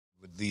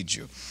lead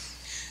you.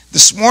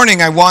 This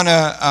morning I want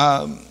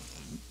to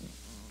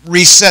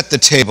reset the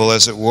table,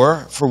 as it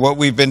were, for what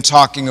we've been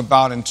talking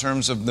about in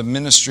terms of the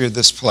ministry of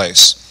this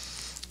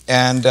place.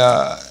 And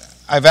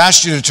I've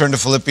asked you to turn to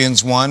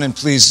Philippians 1, and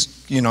please,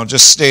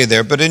 just stay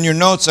there. But in your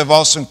notes, I've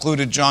also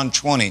included John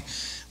 20,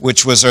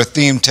 which was our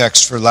theme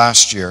text for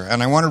last year.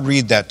 And I want to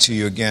read that to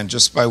you again,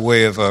 just by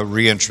way of a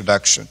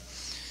reintroduction.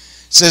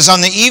 It says,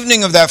 on the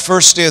evening of that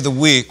first day of the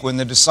week, when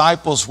the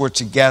disciples were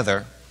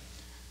together,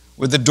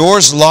 with the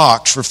doors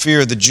locked for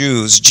fear of the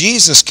Jews,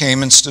 Jesus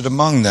came and stood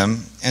among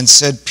them and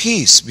said,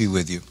 "Peace be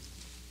with you."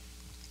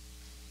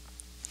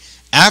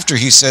 After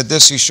he said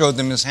this, he showed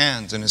them his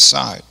hands and his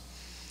side.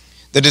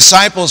 The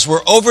disciples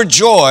were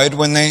overjoyed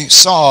when they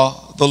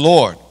saw the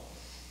Lord.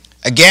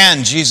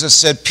 Again, Jesus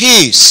said,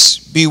 "Peace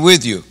be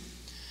with you.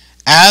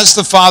 As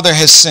the Father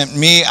has sent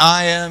me,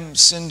 I am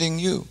sending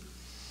you."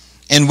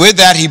 And with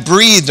that, he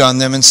breathed on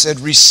them and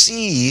said,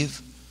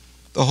 "Receive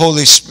the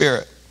Holy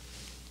Spirit."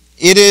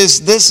 It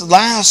is this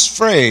last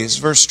phrase,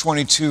 verse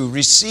 22,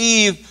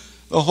 "receive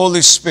the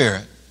Holy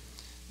Spirit,"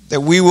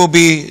 that we will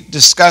be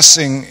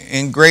discussing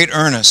in great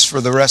earnest for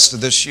the rest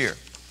of this year.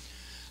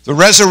 The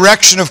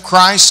resurrection of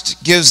Christ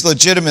gives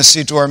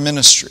legitimacy to our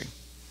ministry.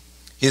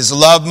 His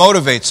love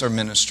motivates our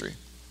ministry.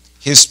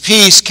 His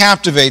peace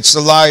captivates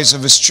the lives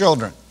of his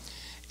children.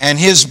 And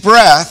his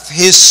breath,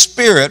 his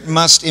spirit,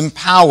 must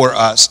empower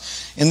us.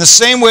 In the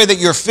same way that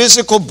your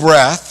physical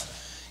breath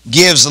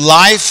gives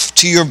life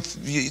to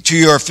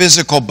your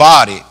physical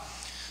body,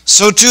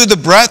 so too the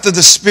breath of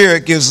the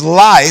Spirit gives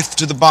life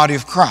to the body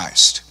of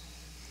Christ.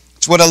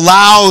 It's what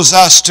allows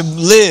us to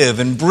live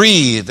and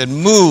breathe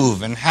and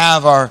move and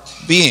have our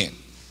being.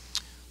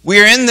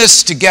 We are in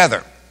this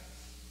together.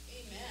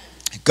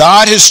 Amen.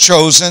 God has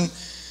chosen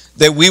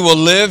that we will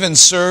live and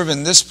serve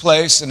in this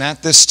place and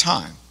at this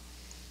time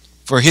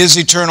for his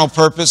eternal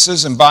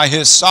purposes and by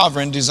his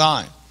sovereign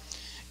design.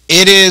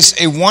 It is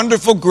a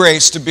wonderful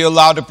grace to be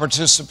allowed to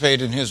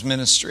participate in his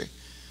ministry.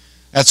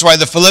 That's why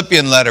the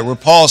Philippian letter, where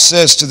Paul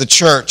says to the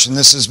church, and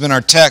this has been our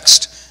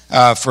text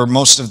for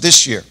most of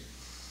this year,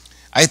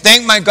 "I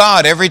thank my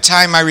God every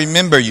time I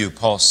remember you,"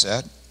 Paul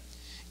said.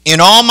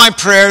 "In all my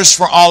prayers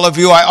for all of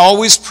you, I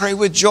always pray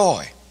with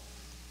joy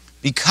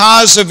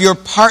because of your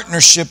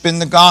partnership in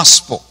the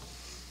gospel."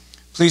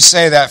 Please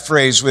say that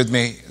phrase with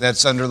me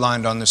that's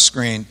underlined on the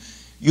screen.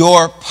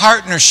 Your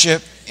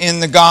partnership in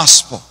the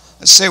gospel.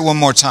 Let's say it one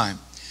more time.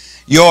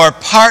 Your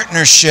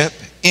partnership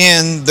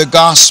in the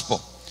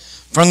gospel.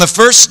 From the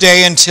first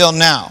day until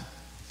now.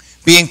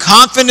 Being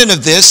confident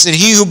of this, that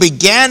he who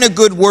began a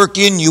good work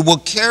in you will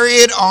carry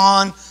it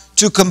on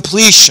to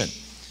completion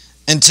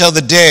until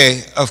the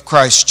day of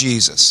Christ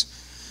Jesus.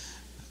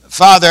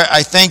 Father,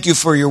 I thank you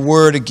for your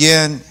word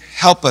again.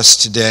 Help us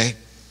today.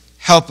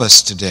 Help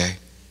us today.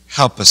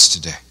 Help us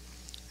today.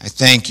 I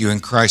thank you in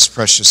Christ's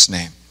precious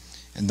name.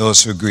 And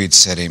those who agreed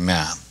said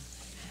amen.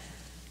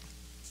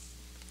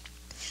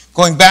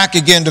 Going back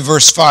again to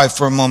verse 5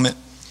 for a moment.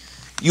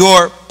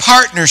 Your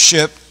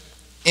partnership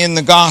in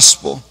the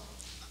gospel.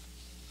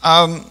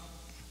 In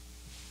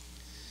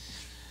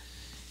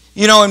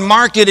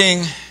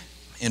marketing,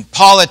 in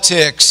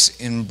politics,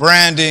 in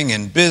branding,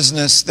 in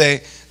business,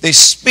 they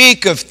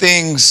speak of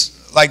things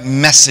like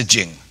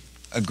messaging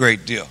a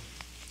great deal.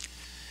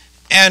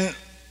 And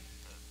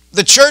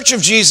the Church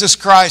of Jesus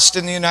Christ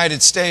in the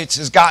United States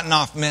has gotten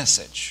off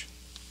message.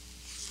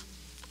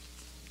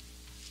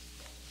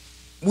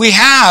 We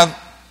have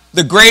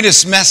the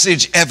greatest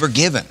message ever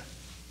given,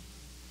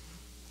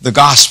 the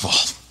gospel.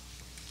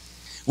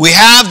 We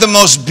have the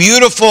most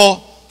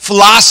beautiful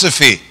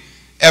philosophy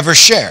ever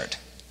shared,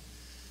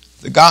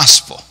 the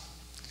gospel.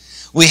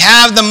 We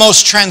have the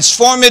most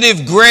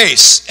transformative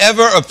grace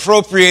ever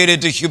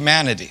appropriated to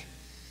humanity,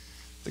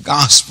 the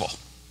gospel.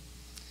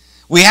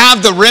 We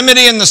have the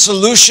remedy and the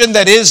solution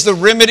that is the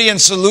remedy and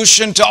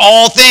solution to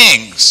all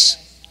things,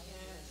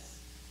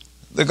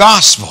 the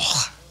gospel.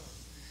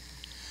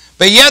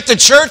 But yet the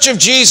Church of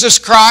Jesus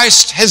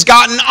Christ has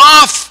gotten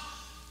off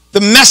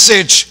the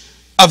message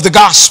of the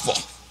gospel.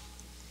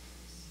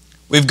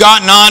 We've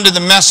gotten on to the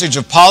message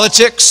of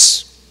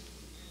politics.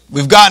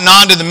 We've gotten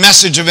on to the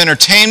message of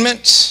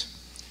entertainment.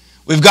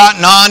 We've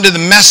gotten on to the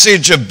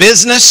message of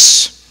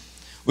business.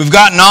 We've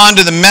gotten on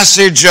to the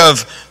message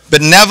of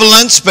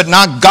benevolence, but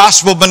not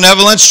gospel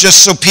benevolence, just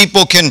so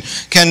people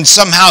can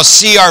somehow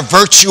see our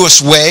virtuous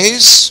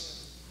ways.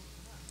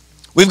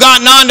 We've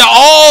gotten on to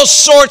all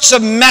sorts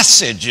of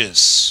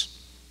messages.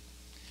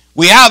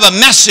 We have a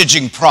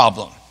messaging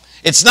problem.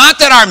 It's not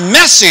that our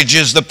message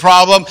is the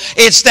problem,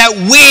 it's that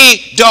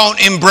we don't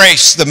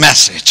embrace the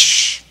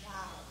message.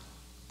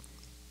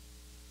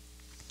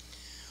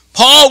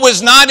 Paul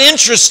was not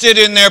interested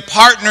in their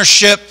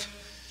partnership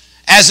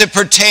as it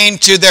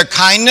pertained to their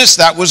kindness.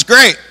 That was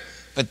great.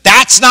 But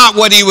that's not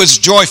what he was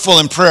joyful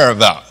in prayer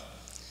about.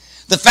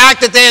 The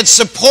fact that they had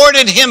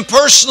supported him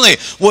personally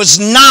was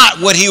not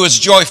what he was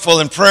joyful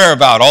in prayer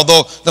about,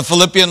 although the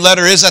Philippian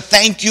letter is a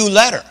thank you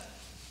letter.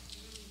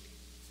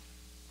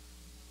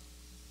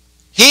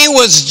 He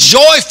was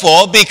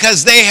joyful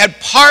because they had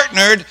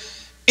partnered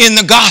in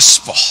the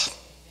gospel.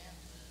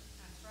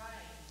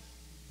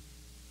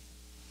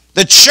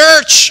 The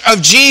church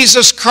of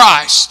Jesus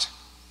Christ,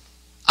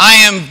 I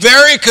am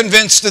very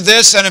convinced of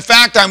this, and in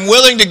fact, I'm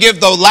willing to give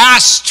the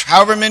last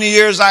however many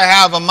years I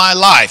have of my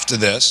life to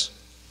this.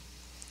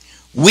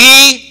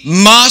 We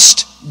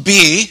must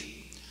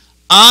be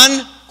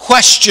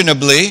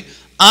unquestionably,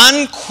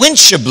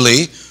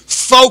 unquenchably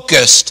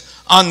focused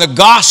on the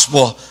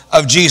gospel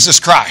of Jesus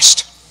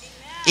Christ.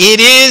 It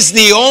is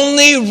the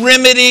only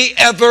remedy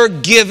ever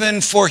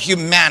given for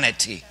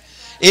humanity.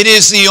 It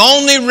is the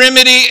only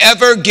remedy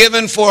ever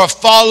given for a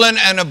fallen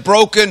and a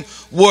broken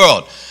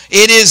world.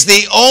 It is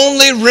the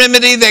only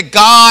remedy that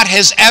God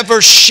has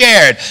ever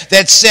shared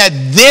that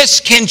said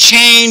this can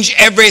change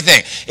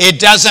everything. It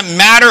doesn't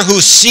matter who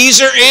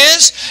Caesar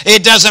is.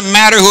 It doesn't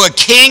matter who a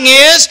king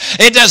is.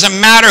 It doesn't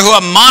matter who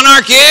a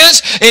monarch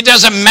is. It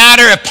doesn't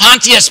matter if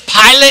Pontius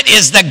Pilate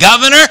is the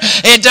governor.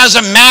 It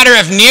doesn't matter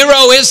if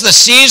Nero is the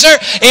Caesar.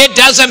 It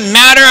doesn't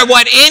matter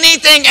what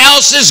anything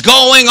else is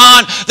going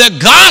on. The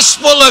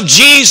gospel of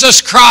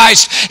Jesus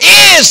Christ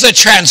is the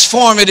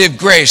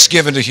transformative grace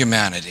given to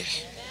humanity.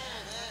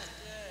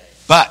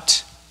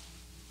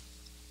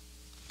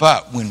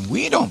 But when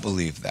we don't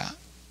believe that,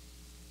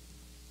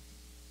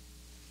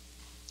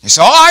 you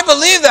say, oh, I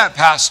believe that,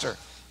 Pastor.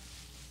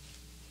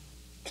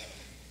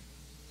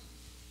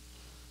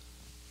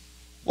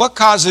 What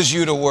causes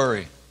you to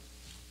worry?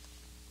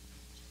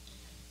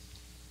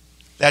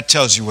 That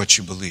tells you what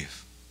you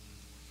believe.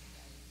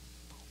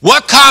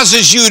 What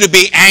causes you to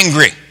be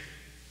angry?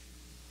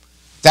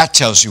 That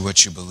tells you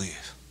what you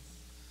believe.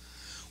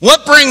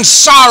 What brings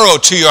sorrow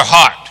to your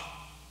heart?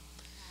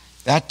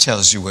 That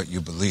tells you what you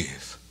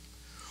believe.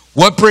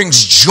 What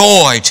brings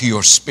joy to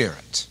your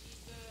spirit?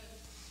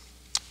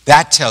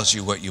 That tells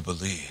you what you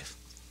believe.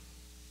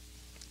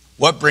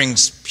 What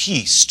brings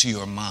peace to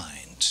your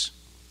mind?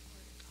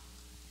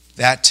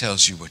 That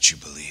tells you what you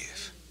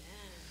believe.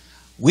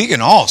 We can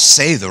all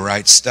say the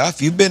right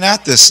stuff. You've been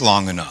at this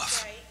long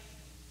enough.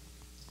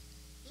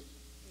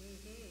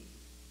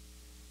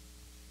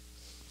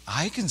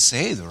 I can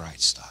say the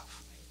right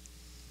stuff.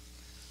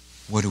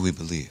 What do we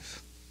believe?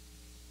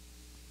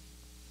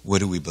 What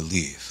do we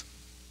believe?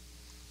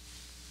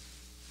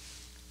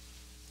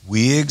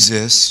 We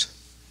exist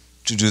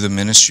to do the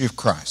ministry of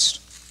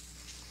Christ.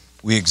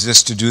 We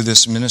exist to do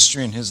this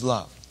ministry in His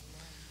love.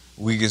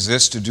 We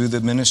exist to do the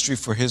ministry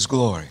for His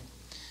glory.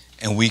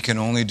 And we can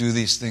only do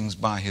these things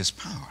by His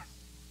power.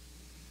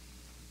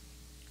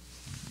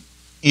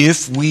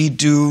 If we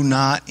do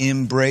not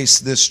embrace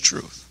this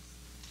truth,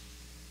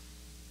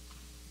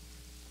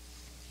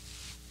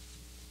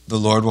 the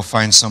Lord will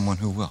find someone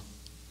who will.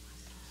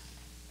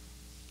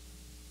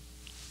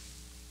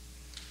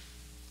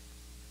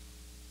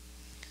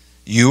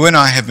 You and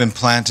I have been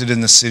planted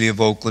in the city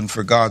of Oakland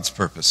for God's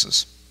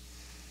purposes.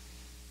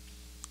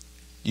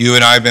 You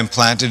and I have been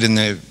planted in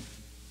the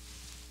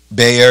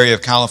Bay Area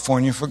of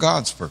California for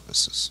God's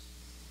purposes.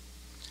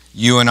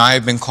 You and I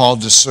have been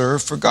called to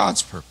serve for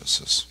God's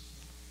purposes.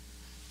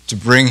 To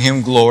bring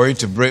Him glory,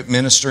 to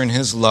minister in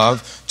His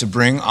love, to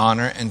bring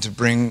honor, and to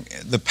bring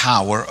the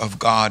power of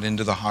God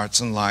into the hearts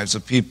and lives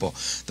of people.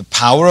 The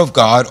power of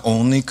God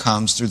only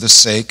comes through the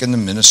sake and the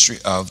ministry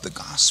of the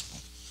gospel.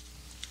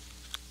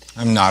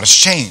 I'm not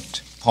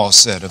ashamed, Paul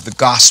said, of the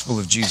gospel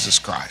of Jesus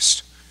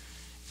Christ.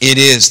 It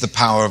is the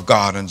power of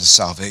God unto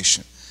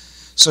salvation.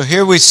 So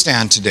here we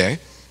stand today,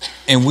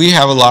 and we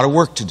have a lot of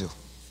work to do.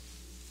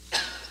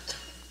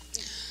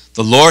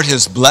 The Lord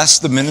has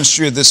blessed the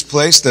ministry of this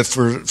place that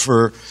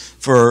for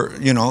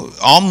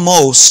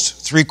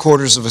almost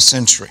 3/4 of a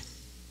century.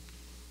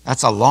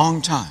 That's a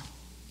long time.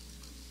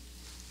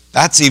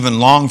 That's even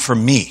long for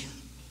me.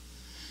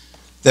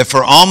 That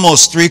for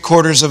almost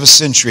 3/4 of a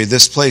century,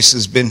 this place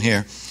has been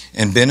here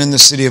and been in the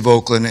city of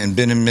Oakland and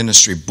been in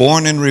ministry,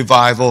 born in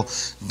revival,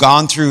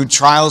 gone through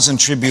trials and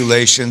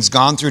tribulations,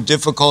 gone through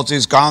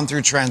difficulties, gone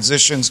through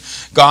transitions,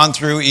 gone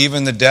through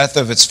even the death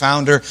of its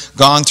founder,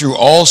 gone through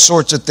all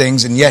sorts of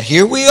things, and yet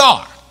here we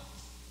are.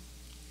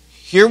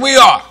 Here we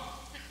are.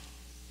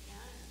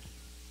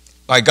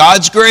 By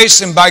God's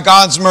grace and by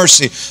God's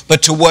mercy,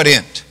 but to what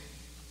end?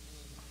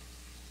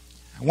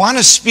 I want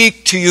to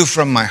speak to you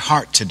from my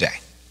heart today.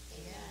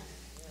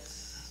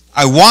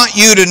 I want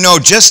you to know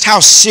just how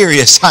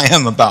serious I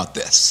am about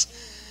this.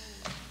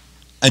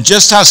 And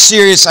just how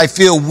serious I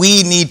feel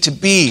we need to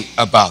be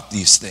about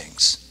these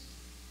things.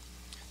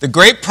 The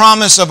great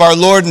promise of our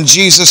Lord and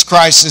Jesus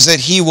Christ is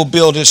that He will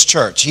build His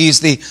church. He's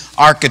the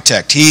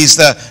architect. He's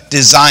the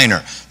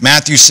designer.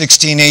 Matthew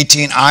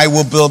 16:18, I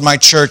will build my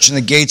church and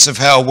the gates of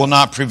hell will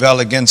not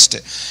prevail against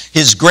it.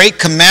 His great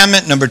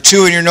commandment, number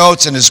 2 in your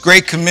notes, and His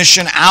great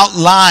commission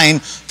outline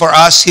for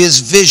us His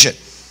vision.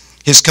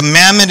 His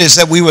commandment is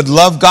that we would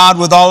love God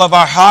with all of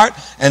our heart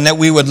and that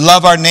we would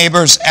love our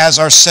neighbors as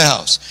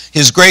ourselves.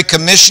 His great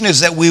commission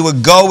is that we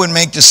would go and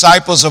make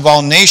disciples of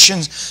all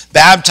nations,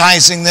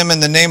 baptizing them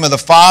in the name of the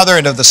Father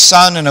and of the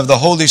Son and of the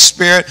Holy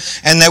Spirit,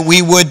 and that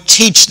we would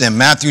teach them.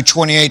 Matthew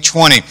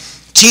 28:20.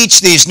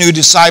 Teach these new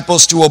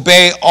disciples to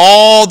obey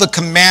all the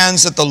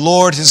commands that the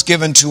Lord has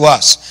given to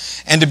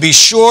us, and to be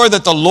sure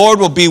that the Lord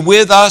will be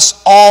with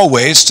us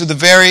always to the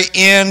very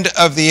end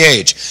of the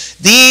age.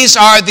 These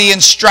are the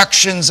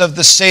instructions of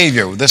the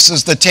Savior. This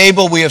is the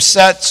table we have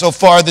set so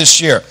far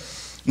this year.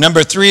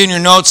 Number 3 in your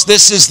notes,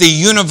 this is the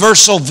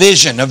universal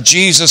vision of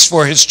Jesus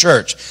for his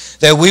church.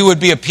 That we would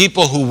be a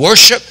people who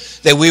worship,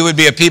 that we would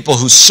be a people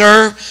who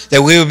serve,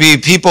 that we would be a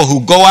people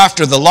who go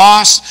after the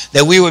lost,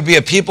 that we would be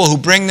a people who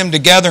bring them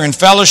together in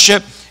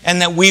fellowship,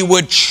 and that we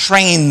would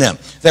train them,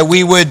 that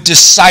we would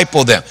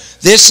disciple them.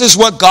 This is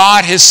what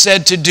God has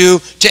said to do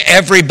to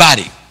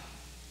everybody.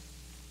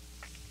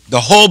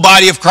 The whole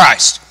body of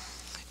Christ.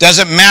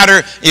 Doesn't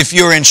matter if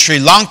you're in Sri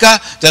Lanka,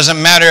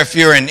 doesn't matter if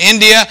you're in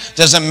India,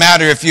 doesn't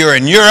matter if you're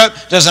in Europe,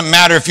 doesn't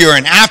matter if you're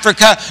in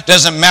Africa,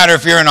 doesn't matter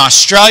if you're in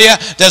Australia,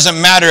 doesn't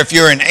matter if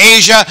you're in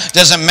Asia,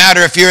 doesn't matter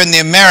if you're in the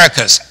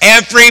Americas.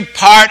 Every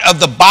part of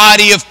the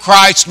body of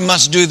Christ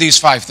must do these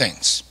 5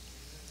 things.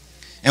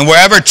 And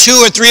wherever 2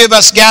 or 3 of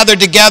us gather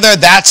together,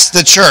 that's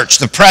the church.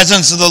 The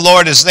presence of the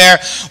Lord is there.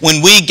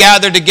 When we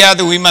gather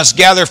together, we must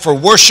gather for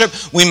worship.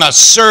 We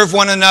must serve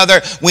one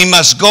another. We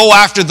must go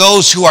after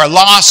those who are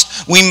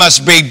lost. We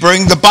must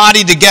bring the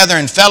body together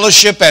in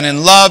fellowship and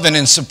in love and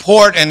in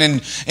support and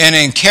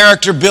in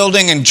character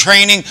building and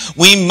training.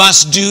 We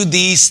must do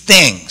these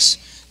things.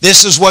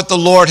 This is what the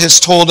Lord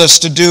has told us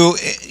to do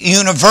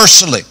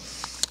universally.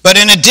 But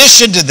in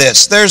addition to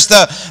this, there's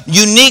the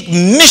unique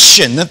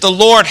mission that the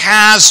Lord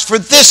has for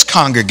this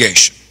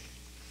congregation.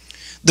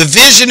 The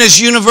vision is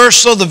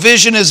universal. The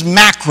vision is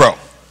macro.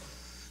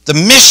 The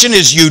mission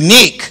is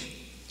unique.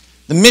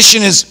 The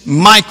mission is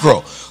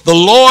micro. The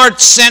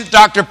Lord sent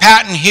Dr.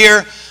 Patton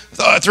here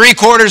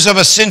 3/4 of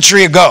a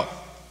century ago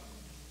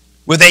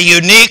with a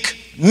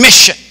unique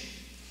mission.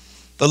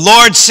 The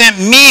Lord sent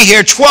me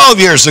here 12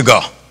 years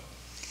ago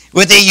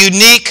with a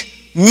unique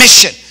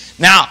mission.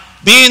 Now,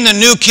 being the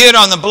new kid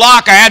on the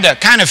block, I had to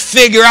kind of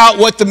figure out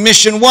what the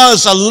mission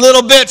was a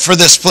little bit for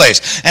this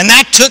place. And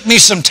that took me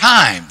some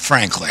time,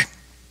 frankly.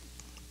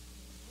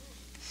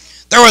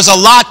 There was a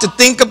lot to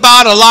think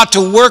about, a lot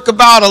to work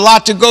about, a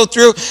lot to go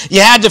through.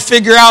 You had to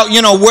figure out,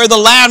 where the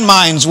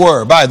landmines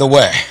were, by the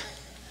way.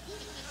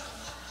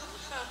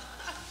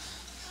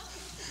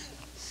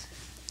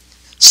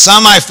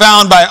 Some I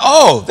found by,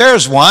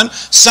 there's one.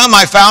 Some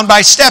I found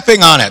by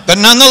stepping on it. But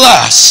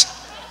nonetheless,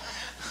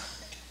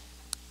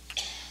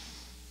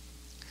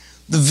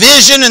 the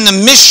vision and the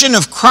mission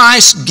of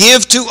Christ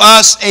give to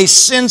us a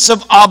sense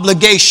of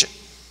obligation.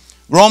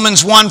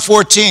 Romans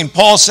 1:14,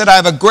 Paul said, I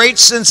have a great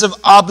sense of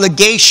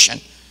obligation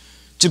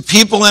to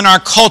people in our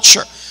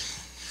culture.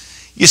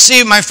 You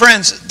see, my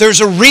friends,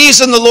 there's a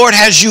reason the Lord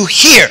has you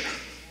here.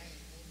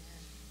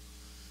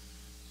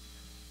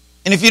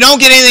 And if you don't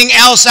get anything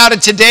else out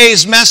of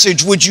today's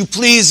message, would you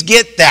please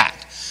get that?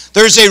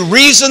 There's a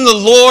reason the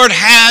Lord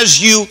has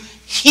you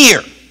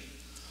here.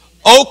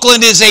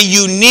 Oakland is a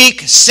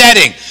unique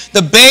setting.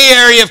 The Bay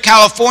Area of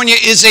California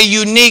is a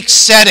unique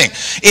setting.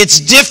 It's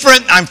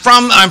different. I'm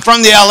from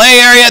the LA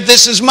area.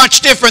 This is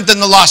much different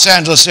than the Los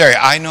Angeles area.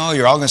 I know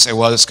you're all going to say,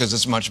 well, it's because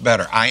it's much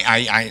better.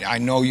 I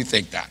know you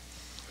think that.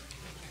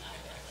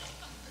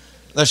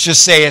 Let's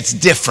just say it's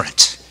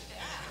different.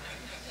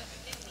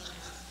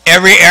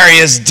 Every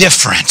area is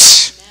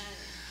different.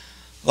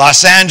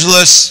 Los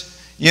Angeles,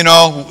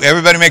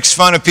 everybody makes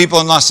fun of people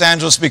in Los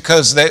Angeles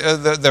because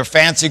they're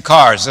fancy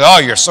cars. Oh,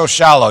 you're so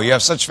shallow. You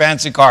have such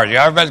fancy cars.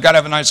 Everybody's got to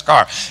have a nice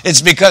car.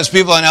 It's because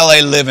people in LA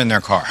live in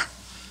their car.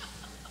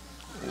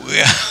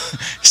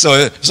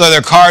 So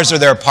their cars are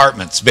their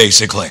apartments,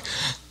 basically.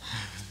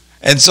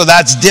 And so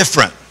that's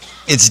different.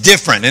 It's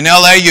different. In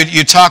LA,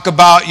 you talk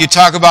about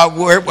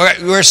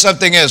where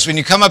something is. When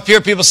you come up here,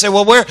 people say,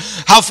 well,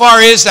 how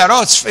far is that?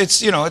 Oh,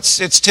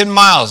 it's 10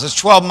 miles, it's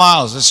 12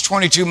 miles, it's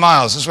 22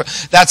 miles.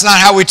 That's not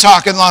how we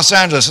talk in Los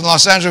Angeles. In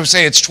Los Angeles, we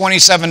say it's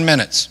 27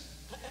 minutes.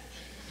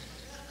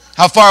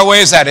 How far away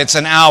is that? It's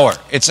an hour.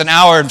 It's an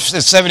hour and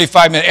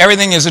 75 minutes.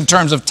 Everything is in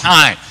terms of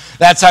time.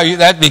 That's how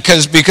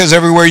because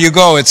everywhere you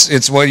go,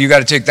 it's well, you got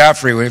to take that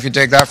freeway. If you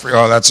take that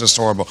freeway, that's just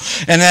horrible.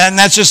 And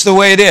that's just the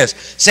way it is.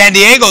 San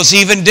Diego's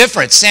even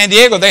different. San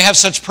Diego, they have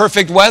such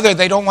perfect weather,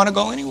 they don't want to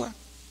go anywhere.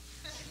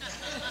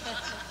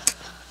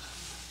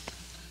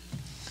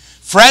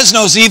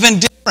 Fresno's even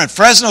different.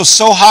 Fresno's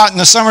so hot in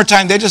the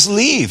summertime, they just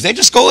leave. They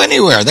just go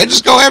anywhere. They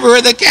just go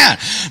everywhere they can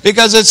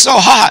because it's so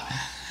hot.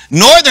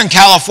 Northern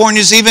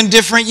California is even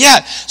different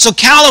yet. So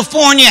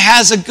California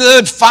has a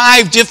good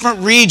 5 different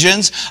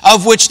regions,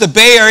 of which the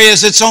Bay Area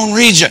is its own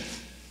region.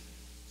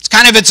 It's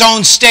kind of its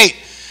own state.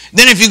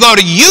 Then if you go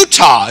to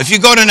Utah, if you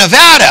go to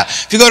Nevada,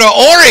 if you go to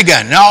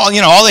Oregon, all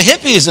the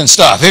hippies and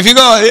stuff. If you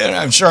go,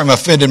 I'm sure I'm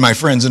offending my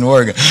friends in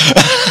Oregon.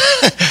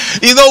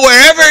 You go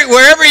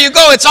wherever you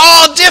go, it's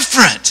all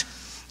different.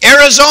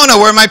 Arizona,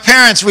 where my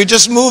parents, we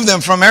just moved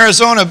them from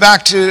Arizona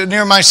back to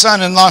near my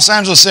son in Los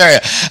Angeles area.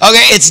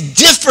 Okay, it's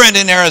different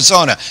in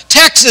Arizona.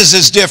 Texas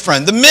is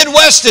different. The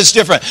Midwest is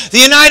different. The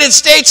United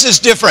States is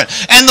different.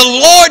 And the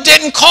Lord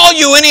didn't call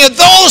you any of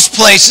those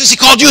places. He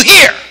called you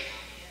here.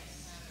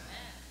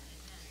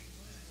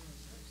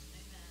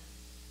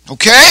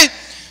 Okay?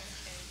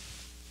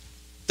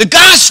 The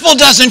gospel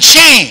doesn't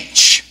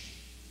change.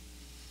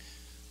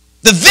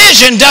 The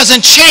vision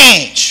doesn't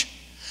change.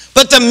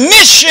 But the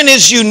mission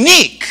is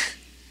unique.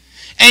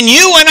 And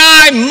you and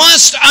I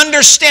must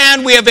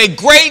understand we have a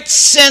great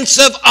sense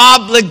of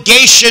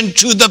obligation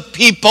to the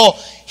people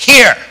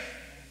here.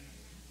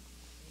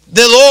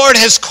 The Lord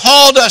has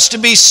called us to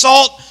be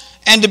salt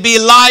and to be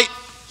light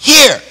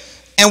here.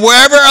 And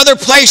wherever other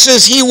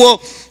places He will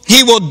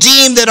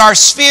deem that our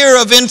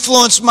sphere of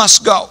influence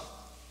must go.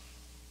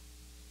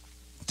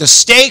 The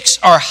stakes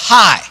are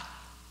high.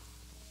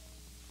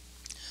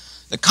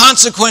 The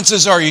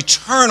consequences are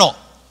eternal.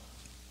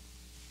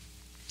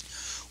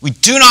 We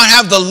do not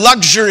have the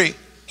luxury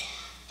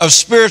of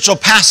spiritual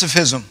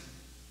pacifism.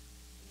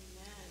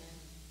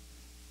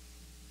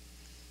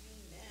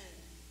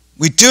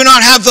 We do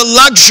not have the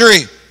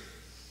luxury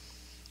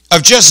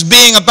of just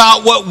being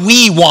about what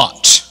we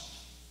want.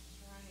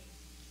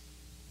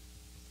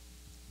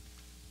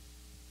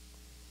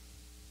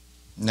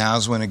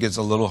 Now's when it gets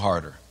a little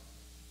harder.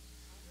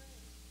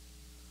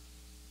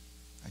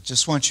 I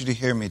just want you to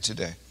hear me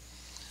today.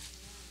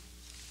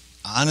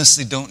 I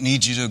honestly don't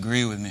need you to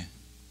agree with me.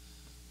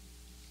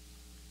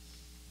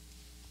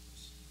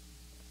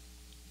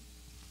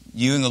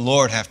 You and the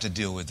Lord have to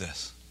deal with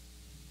this.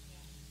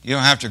 You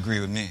don't have to agree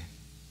with me.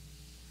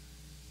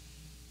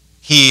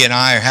 He and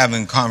I are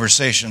having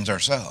conversations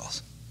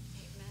ourselves.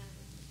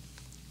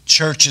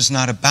 Church is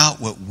not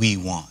about what we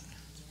want.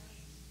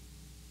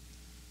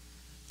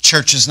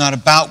 Church is not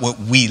about what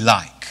we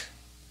like.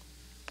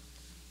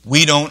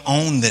 We don't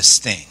own this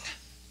thing.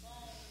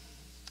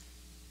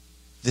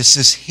 This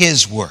is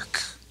His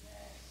work.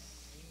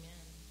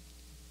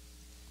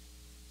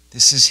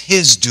 This is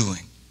His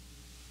doing.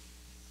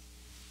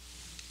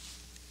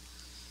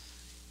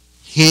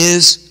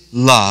 His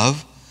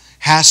love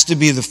has to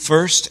be the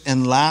first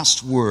and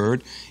last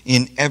word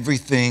in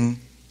everything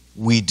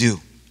we do.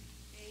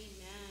 Amen.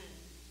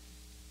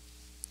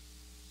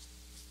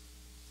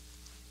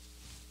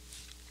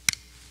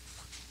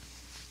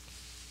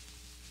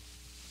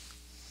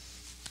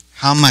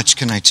 How much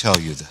can I tell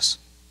you this?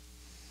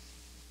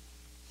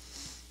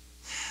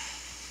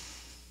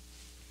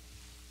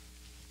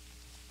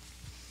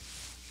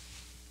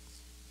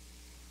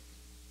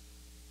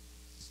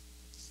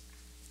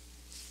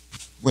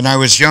 When I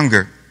was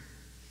younger,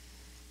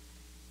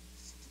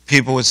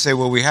 people would say,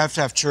 well, we have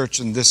to have church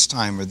in this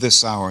time or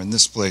this hour, in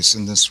this place,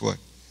 in this way.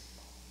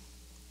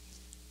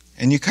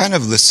 And you kind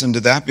of listen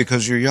to that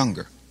because you're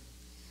younger.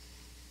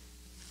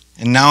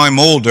 And now I'm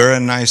older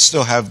and I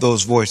still have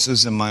those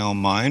voices in my own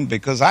mind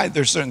because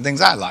there's certain things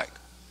I like.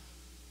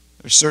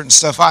 There's certain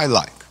stuff I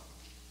like.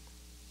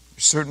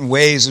 There's certain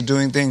ways of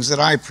doing things that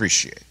I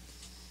appreciate.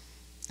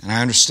 And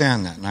I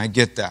understand that and I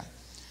get that.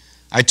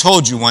 I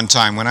told you one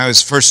time when I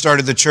first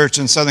started the church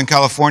in Southern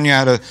California, I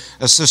had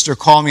a sister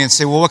call me and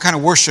say, well, what kind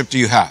of worship do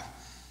you have?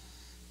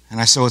 And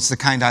I said, well, it's the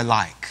kind I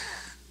like.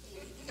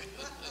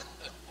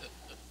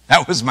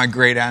 That was my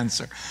great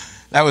answer.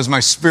 That was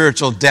my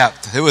spiritual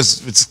depth. It's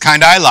the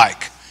kind I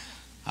like.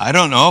 I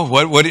don't know.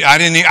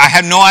 I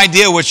had no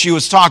idea what she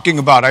was talking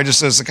about. I just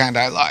said it's the kind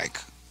I like.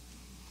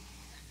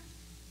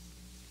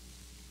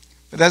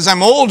 But as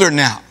I'm older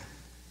now,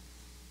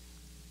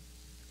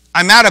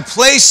 I'm at a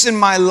place in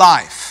my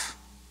life,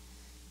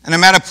 and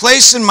I'm at a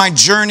place in my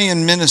journey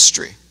in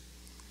ministry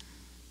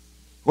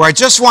where I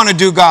just want to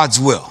do God's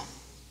will.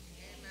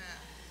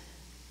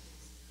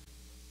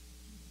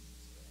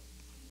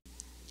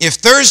 If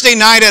Thursday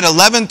night at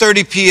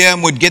 11:30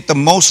 p.m. would get the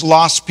most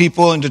lost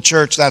people into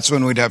church, that's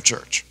when we'd have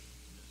church.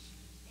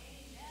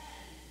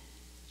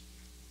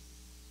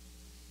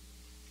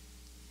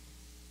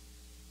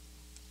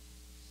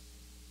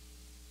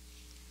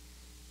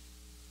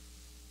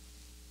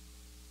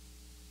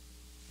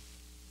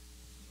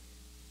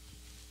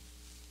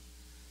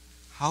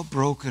 How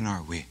broken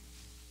are we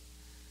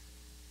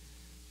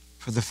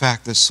for the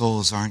fact that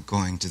souls aren't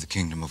going to the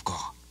kingdom of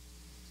God?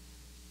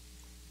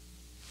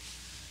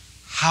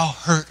 How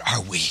hurt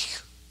are we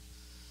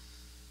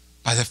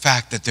by the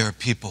fact that there are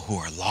people who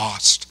are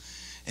lost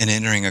and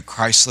entering a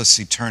Christless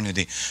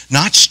eternity?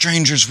 Not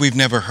strangers we've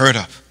never heard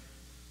of.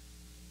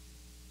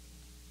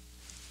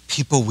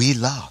 People we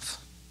love.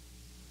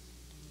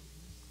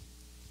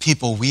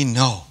 People we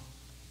know.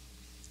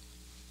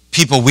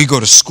 People we go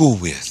to school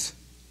with.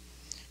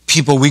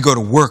 People we go to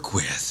work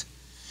with.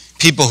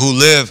 People who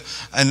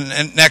live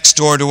and next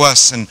door to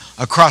us and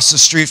across the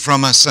street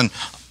from us and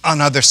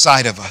on either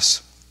side of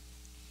us.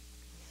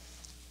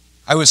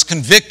 I was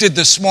convicted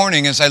this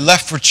morning as I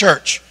left for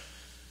church.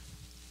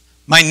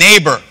 My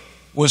neighbor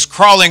was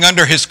crawling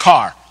under his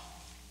car,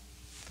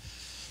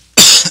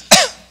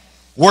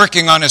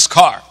 working on his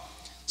car.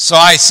 So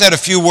I said a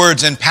few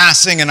words in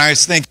passing, and I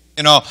was thinking,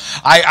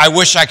 I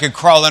wish I could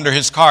crawl under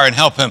his car and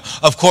help him.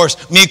 Of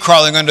course, me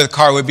crawling under the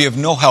car would be of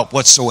no help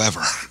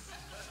whatsoever.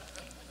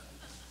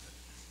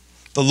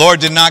 The Lord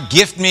did not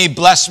gift me,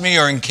 bless me,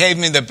 or gave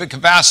me the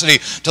capacity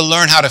to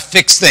learn how to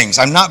fix things.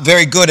 I'm not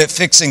very good at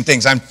fixing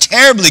things. I'm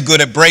terribly good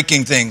at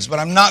breaking things, but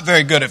I'm not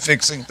very good at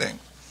fixing things.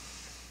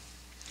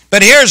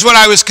 But here's what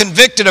I was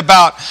convicted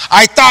about.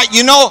 I thought,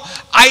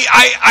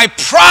 I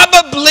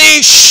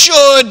probably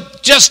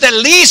should just at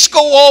least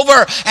go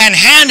over and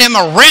hand him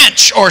a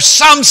wrench or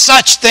some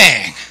such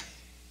thing.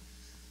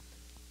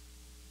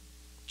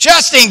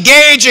 Just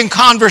engage in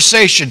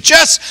conversation.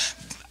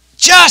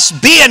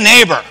 Just be a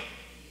neighbor.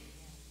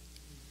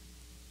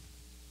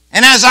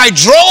 And as I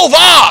drove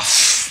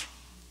off,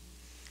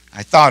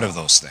 I thought of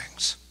those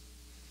things.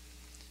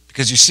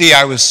 Because you see,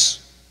 I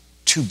was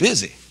too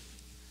busy.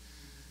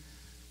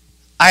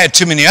 I had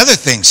too many other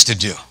things to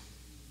do.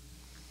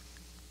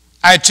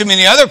 I had too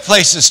many other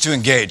places to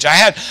engage. I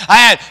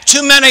had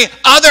too many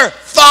other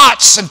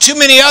thoughts and too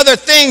many other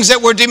things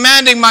that were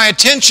demanding my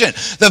attention.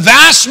 The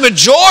vast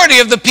majority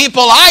of the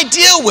people I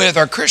deal with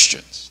are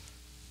Christians.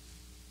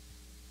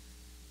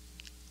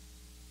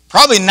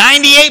 Probably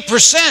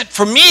 98%.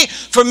 For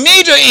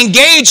me to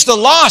engage the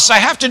lost, I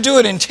have to do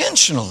it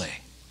intentionally.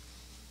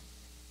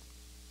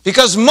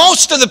 Because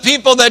most of the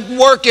people that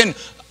work in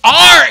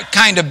our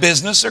kind of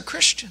business are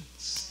Christians.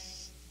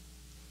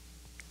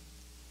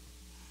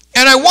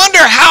 And I wonder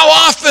how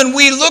often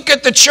we look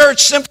at the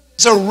church simply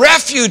as a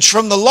refuge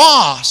from the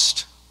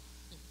lost,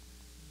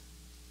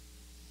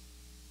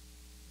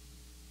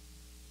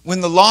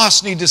 when the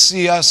lost need to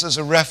see us as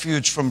a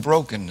refuge from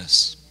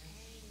brokenness.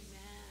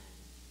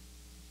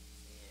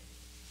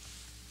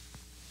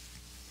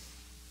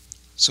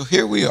 So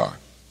here we are.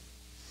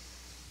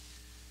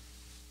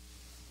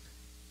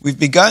 We've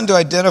begun to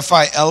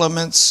identify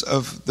elements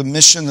of the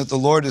mission that the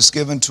Lord has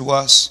given to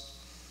us,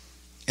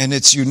 and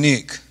it's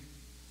unique.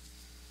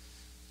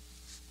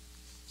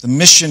 The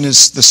mission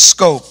is the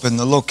scope and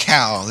the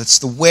locale. It's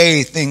the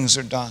way things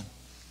are done.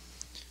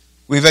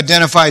 We've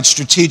identified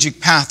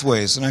strategic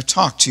pathways, and I've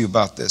talked to you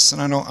about this,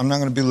 and I'm not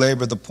going to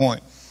belabor the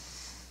point.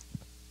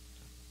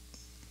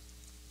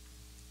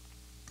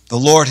 The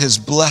Lord has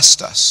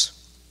blessed us.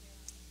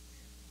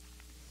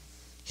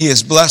 He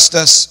has blessed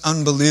us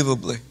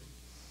unbelievably.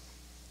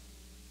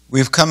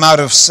 We've come out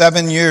of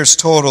 7 years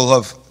total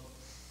of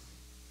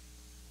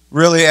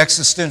really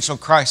existential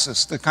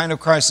crisis, the kind of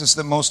crisis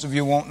that most of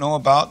you won't know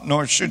about,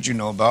 nor should you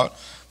know about,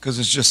 because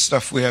it's just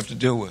stuff we have to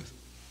deal with.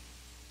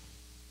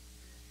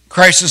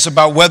 Crisis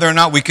about whether or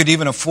not we could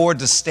even afford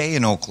to stay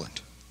in Oakland.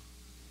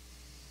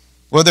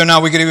 Whether or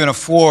not we could even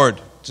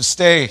afford to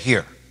stay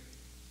here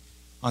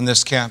on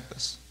this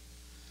campus.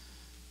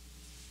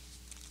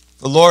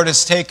 The Lord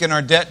has taken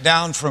our debt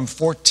down from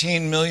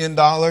 $14 million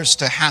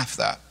to half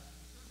that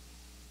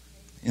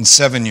in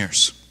 7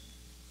 years.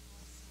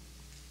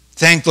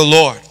 Thank the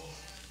Lord.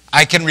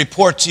 I can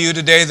report to you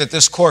today that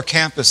this core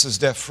campus is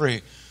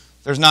debt-free.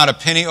 There's not a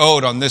penny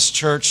owed on this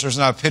church. There's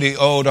not a penny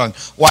owed on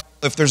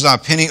Wycliffe. There's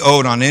not a penny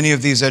owed on any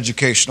of these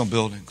educational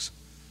buildings.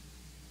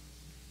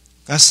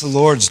 That's the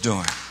Lord's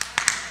doing.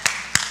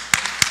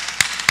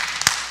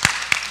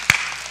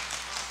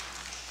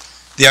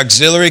 The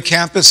auxiliary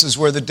campus is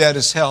where the debt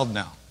is held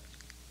now.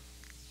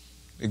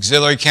 The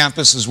auxiliary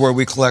campus is where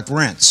we collect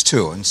rents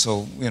too. And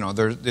so,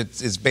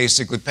 it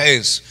basically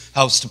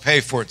helps to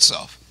pay for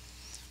itself.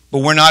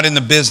 But we're not in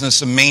the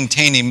business of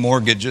maintaining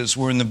mortgages.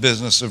 We're in the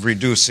business of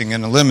reducing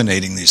and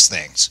eliminating these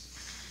things.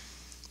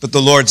 But the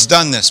Lord's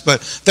done this.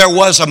 But there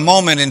was a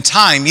moment in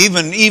time,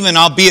 even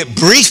albeit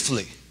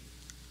briefly,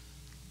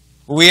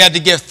 where we had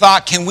to give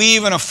thought, can we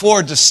even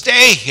afford to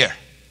stay here?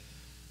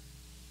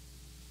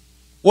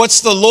 What's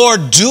the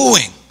Lord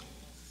doing?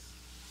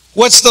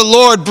 What's the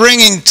Lord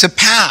bringing to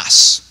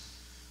pass?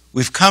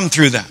 We've come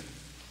through that.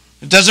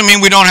 It doesn't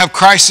mean we don't have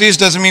crises,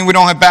 doesn't mean we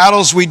don't have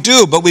battles. We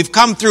do, but we've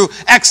come through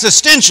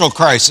existential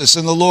crisis,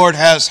 and the Lord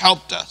has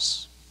helped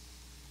us.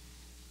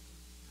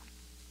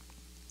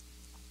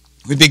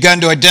 We've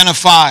begun to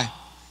identify,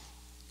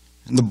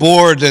 and the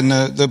board and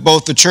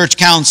both the church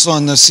council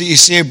and the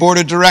CECA board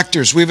of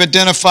directors, we've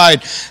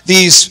identified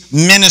these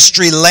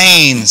ministry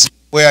lanes.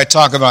 The way I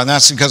talk about it, and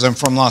that's because I'm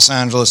from Los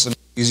Angeles, and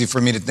it's easy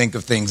for me to think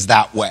of things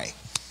that way.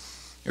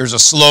 There's a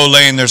slow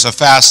lane, there's a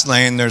fast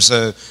lane, there's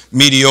a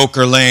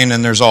mediocre lane,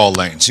 and there's all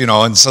lanes,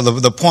 And so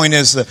the point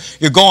is that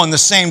you're going the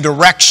same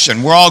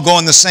direction. We're all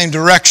going the same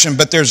direction,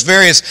 but there's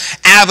various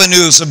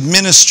avenues of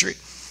ministry.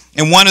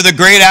 And one of the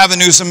great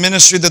avenues of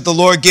ministry that the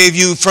Lord gave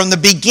you from the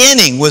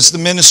beginning was the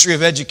ministry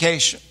of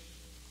education.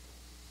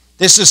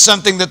 This is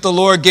something that the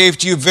Lord gave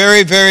to you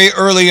very, very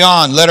early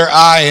on. Letter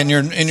I in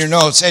your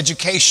notes,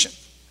 education.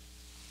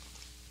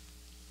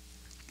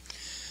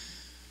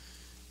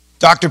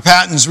 Dr.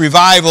 Patton's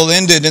revival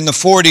ended in the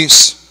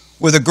 40s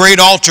with a great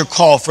altar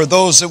call for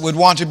those that would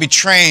want to be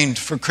trained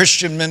for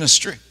Christian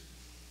ministry.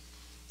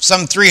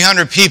 Some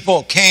 300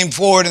 people came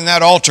forward in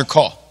that altar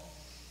call.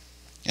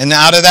 And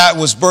out of that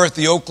was birthed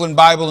the Oakland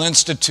Bible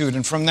Institute,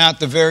 and from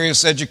that the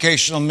various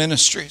educational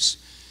ministries.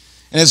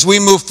 And as we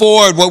move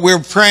forward, what we're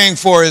praying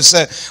for is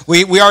that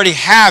we already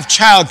have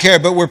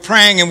childcare, but we're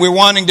praying and we're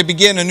wanting to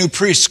begin a new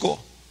preschool.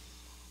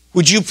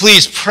 Would you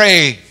please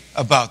pray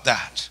about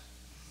that?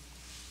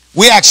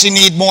 We actually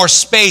need more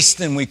space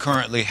than we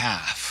currently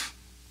have.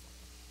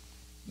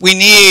 We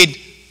need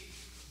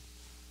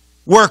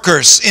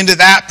workers into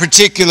that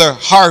particular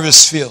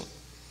harvest field.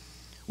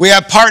 We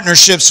have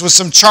partnerships with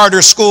some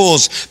charter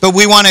schools, but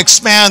we want to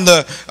expand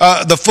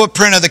the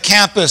footprint of the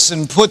campus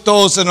and put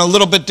those in a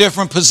little bit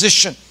different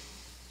position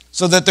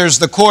so that there's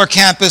the core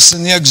campus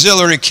and the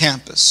auxiliary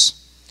campus.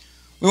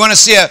 We want to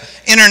see an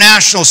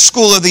international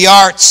school of the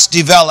arts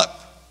develop.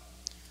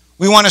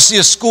 We want to see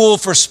a school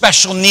for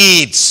special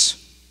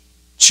needs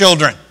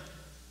children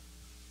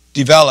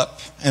develop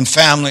and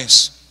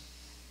families.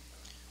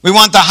 We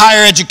want the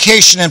higher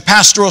education and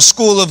pastoral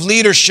school of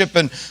leadership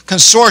and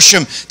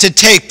consortium to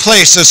take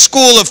place, a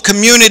school of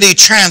community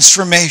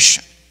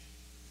transformation.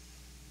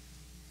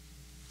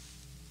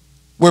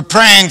 We're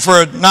praying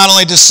for not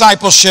only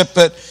discipleship,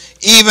 but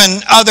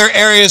even other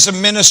areas of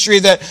ministry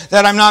that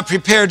I'm not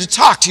prepared to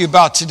talk to you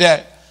about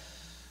today.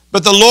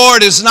 But the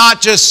Lord is not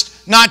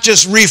just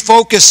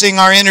refocusing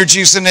our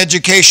energies in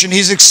education.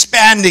 He's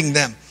expanding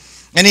them.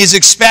 And He's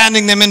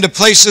expanding them into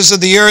places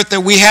of the earth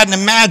that we hadn't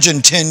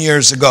imagined 10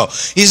 years ago.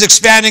 He's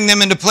expanding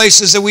them into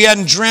places that we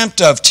hadn't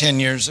dreamt of 10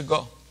 years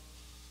ago.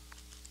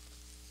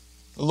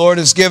 The Lord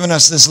has given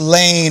us this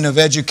lane of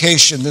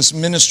education, this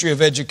ministry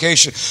of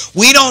education.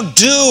 We don't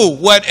do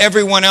what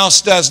everyone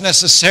else does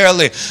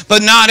necessarily,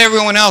 but not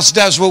everyone else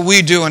does what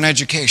we do in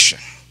education.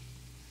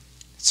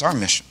 It's our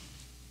mission.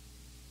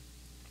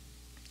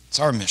 It's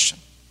our mission.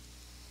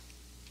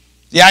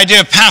 The idea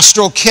of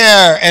pastoral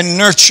care and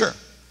nurture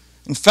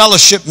and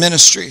fellowship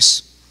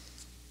ministries.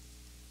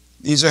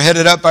 These are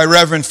headed up by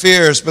Reverend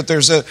Fears, but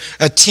there's a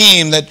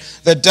team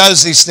that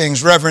does these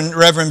things.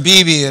 Reverend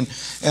Beebe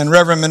and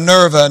Reverend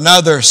Minerva and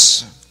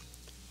others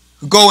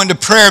who go into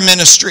prayer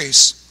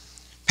ministries,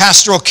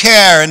 pastoral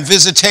care and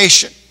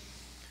visitation.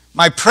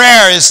 My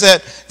prayer is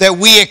that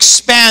we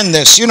expand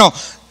this. You know,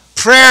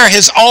 prayer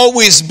has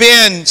always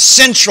been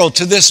central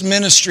to this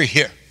ministry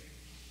here.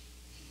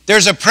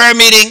 There's a prayer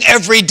meeting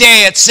every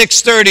day at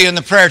 6:30 in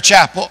the prayer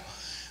chapel.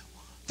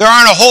 There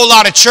aren't a whole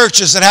lot of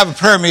churches that have a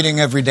prayer meeting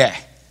every day.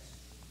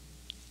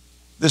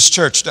 This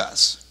church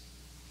does.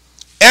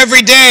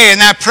 Every day in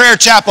that prayer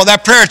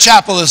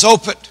chapel is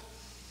opened.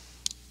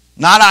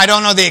 I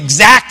don't know the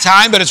exact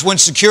time, but it's when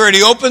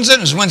security opens it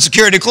and it's when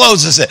security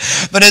closes it.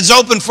 But it's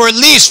open for at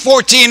least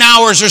 14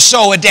 hours or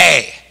so a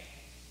day.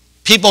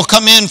 People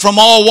come in from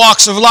all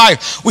walks of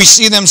life. We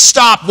see them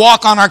stop,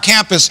 walk on our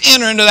campus,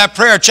 enter into that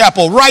prayer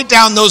chapel, write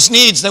down those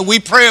needs that we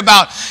pray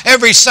about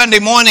every Sunday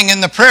morning in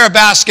the prayer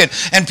basket.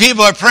 And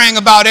people are praying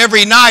about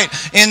every night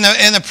in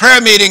the prayer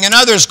meeting. And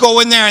others go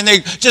in there and they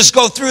just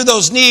go through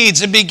those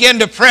needs and begin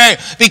to pray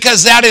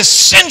because that is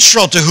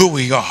central to who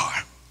we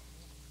are.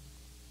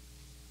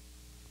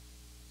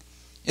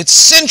 It's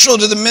central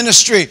to the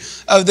ministry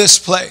of this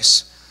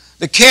place.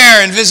 The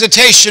care and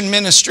visitation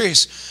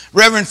ministries.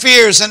 Reverend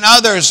Fears and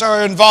others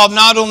are involved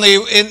not only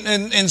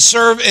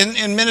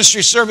in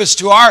ministry service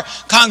to our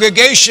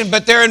congregation,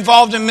 but they're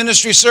involved in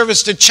ministry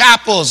service to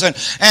chapels. And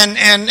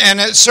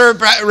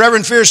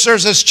Reverend Fears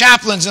serves as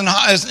chaplains in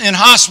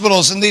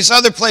hospitals and these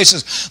other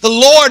places. The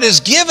Lord has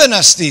given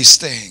us these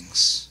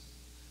things.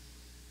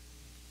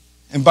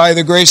 And by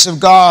the grace of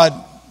God,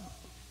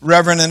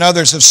 Reverend and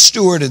others have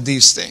stewarded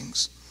these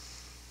things.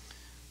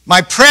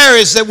 My prayer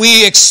is that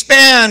we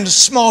expand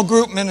small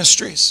group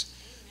ministries.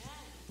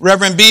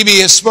 Reverend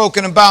Beebe has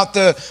spoken about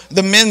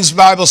the men's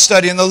Bible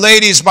study and the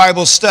ladies'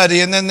 Bible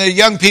study, and then the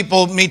young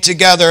people meet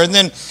together, and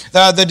then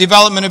the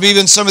development of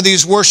even some of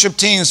these worship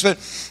teams. But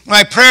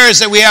my prayer is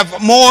that we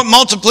have more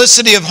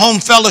multiplicity of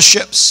home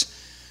fellowships,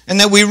 and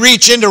that we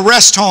reach into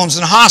rest homes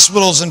and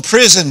hospitals and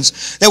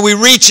prisons, that we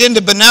reach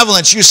into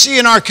benevolence. You see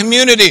in our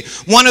community,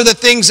 one of the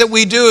things that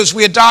we do is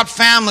we adopt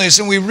families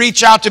and we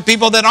reach out to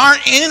people that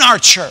aren't in our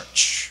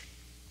church.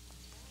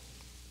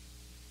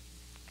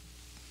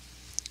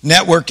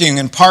 Networking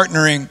and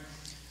partnering.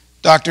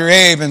 Dr.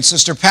 Abe and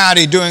Sister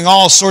Patty doing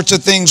all sorts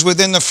of things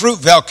within the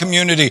Fruitvale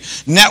community,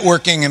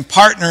 networking and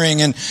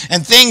partnering and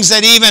things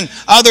that even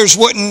others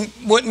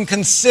wouldn't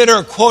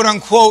consider quote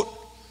unquote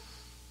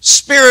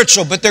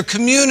spiritual, but they're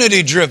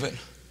community driven.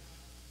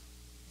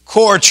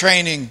 Core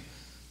training.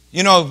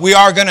 You know, we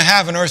are going to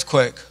have an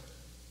earthquake.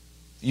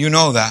 You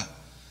know that,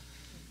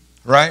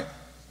 right?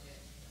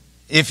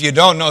 If you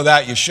don't know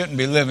that, you shouldn't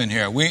be living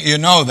here. You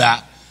know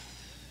that.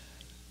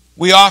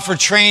 We offer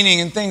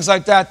training and things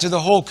like that to the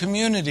whole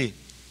community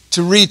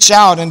to reach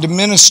out and to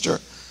minister.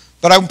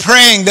 But I'm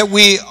praying that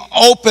we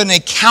open a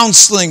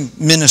counseling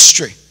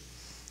ministry.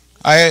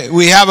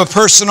 We have a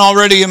person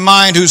already in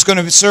mind who's going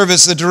to serve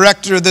as the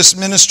director of this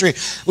ministry.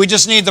 We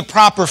just need the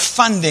proper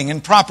funding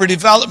and proper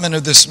development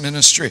of this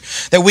ministry,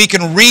 that we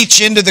can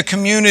reach into the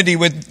community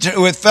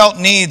with felt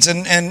needs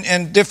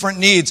and different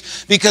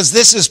needs, because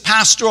this is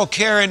pastoral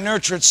care and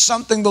nurture. It's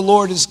something the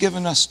Lord has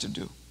given us to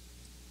do.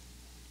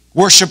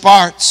 Worship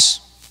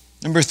arts,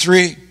 number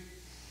 3.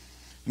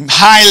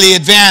 Highly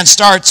advanced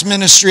arts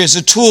ministry as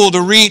a tool to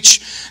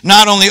reach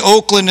not only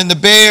Oakland and the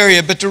Bay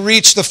Area, but to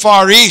reach the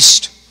Far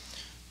East.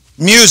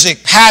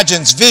 Music,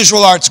 pageants,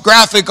 visual arts,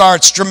 graphic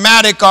arts,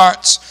 dramatic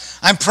arts.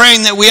 I'm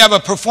praying that we have a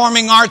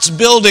performing arts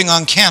building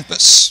on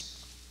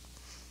campus.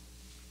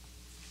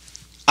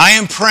 I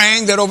am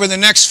praying that over the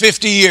next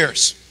 50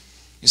 years,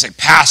 you say,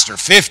 Pastor,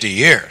 50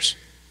 years.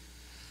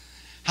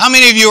 How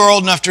many of you are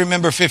old enough to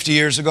remember 50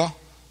 years ago?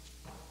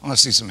 I want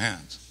to see some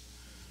hands.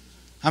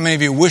 How many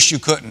of you wish you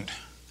couldn't?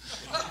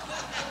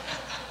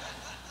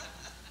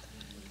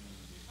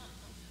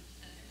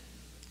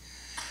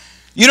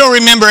 You don't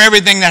remember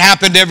everything that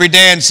happened every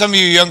day, and some of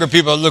you younger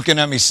people are looking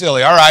at me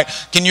silly. All right,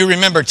 can you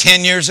remember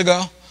 10 years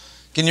ago?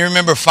 Can you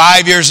remember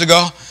 5 years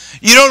ago?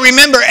 You don't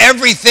remember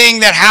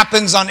everything that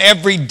happens on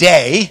every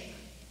day,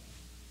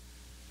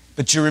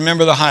 but you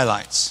remember the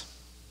highlights.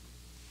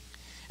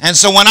 And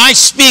so when I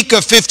speak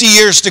of 50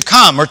 years to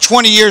come, or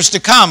 20 years to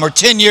come, or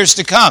 10 years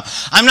to come,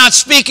 I'm not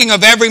speaking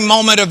of every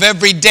moment of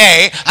every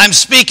day. I'm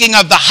speaking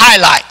of the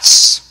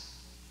highlights.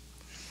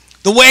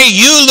 The way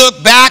you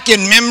look back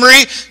in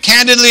memory,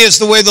 candidly, is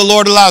the way the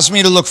Lord allows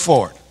me to look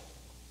forward.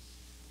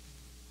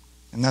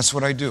 And that's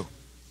what I do,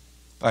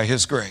 by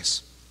His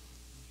grace.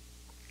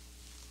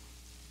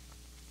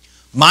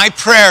 My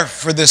prayer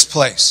for this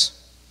place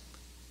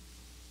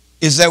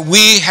is that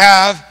we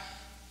have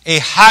a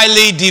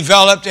highly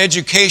developed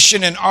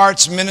education and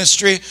arts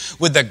ministry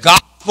with the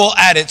gospel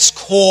at its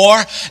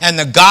core and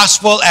the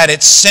gospel at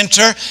its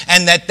center,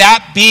 and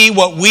that be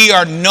what we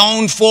are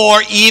known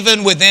for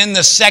even within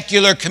the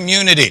secular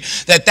community.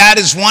 That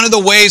is one of the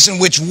ways in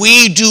which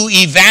we do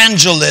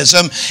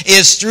evangelism,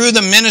 is through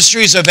the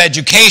ministries of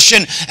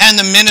education and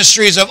the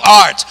ministries of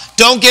arts.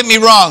 Don't get me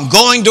wrong,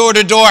 going door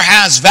to door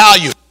has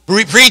value.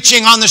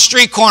 Preaching on the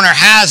street corner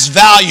has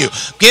value.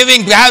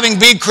 Having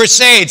big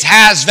crusades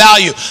has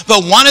value.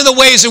 But one of the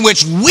ways in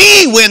which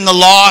we win the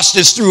lost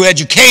is through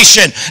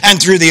education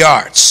and through the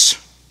arts.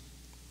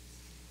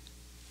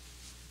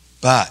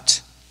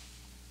 But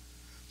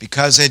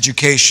because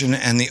education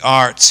and the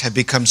arts have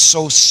become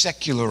so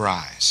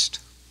secularized,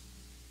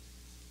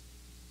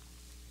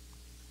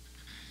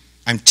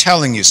 I'm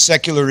telling you,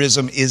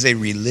 secularism is a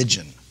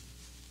religion.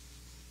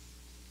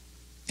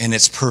 And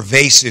it's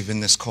pervasive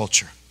in this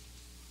culture.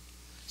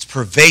 It's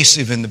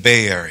pervasive in the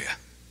Bay Area.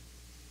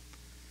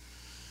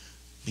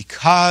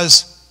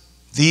 Because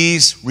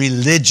these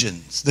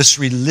religions,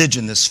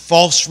 this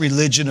false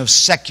religion of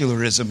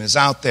secularism is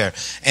out there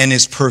and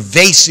is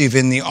pervasive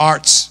in the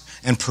arts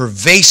and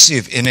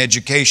pervasive in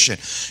education.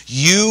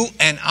 You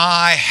and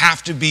I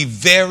have to be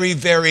very,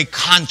 very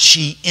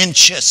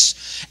conscientious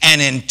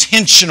and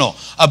intentional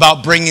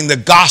about bringing the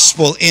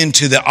gospel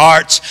into the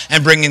arts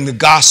and bringing the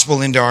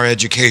gospel into our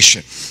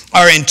education.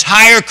 Our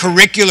entire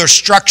curricular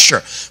structure,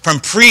 from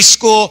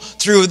preschool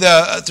through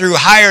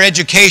higher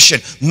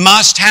education,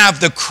 must have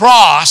the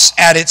cross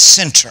at its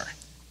center.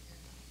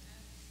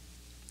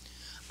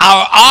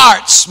 Our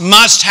arts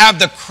must have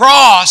the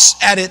cross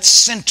at its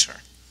center.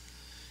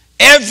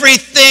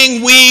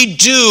 Everything we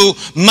do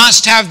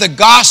must have the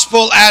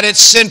gospel at its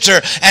center.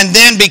 And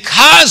then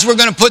because we're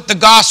going to put the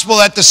gospel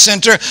at the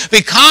center,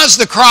 because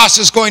the cross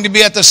is going to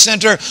be at the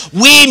center,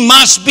 we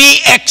must be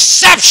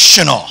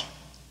exceptional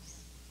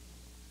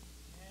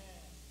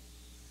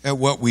at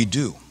what we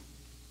do.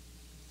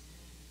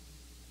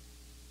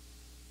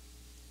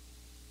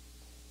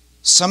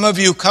 Some of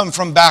you come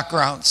from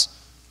backgrounds.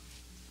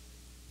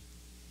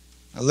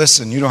 Now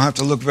listen, you don't have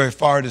to look very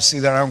far to see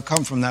that I don't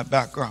come from that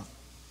background.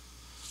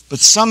 But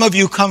some of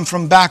you come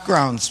from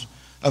backgrounds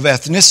of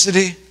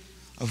ethnicity,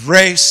 of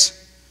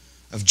race,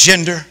 of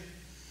gender,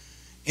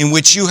 in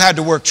which you had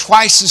to work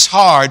twice as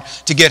hard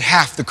to get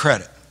half the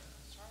credit.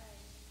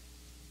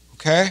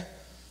 Okay?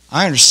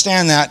 I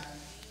understand that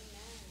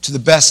to the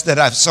best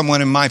that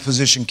someone in my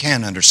position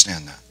can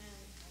understand that.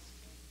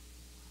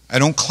 I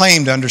don't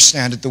claim to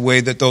understand it the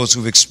way that those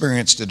who've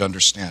experienced it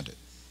understand it.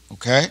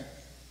 Okay?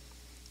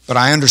 But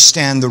I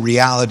understand the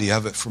reality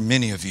of it for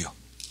many of you.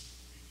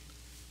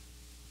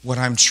 What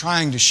I'm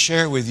trying to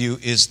share with you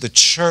is the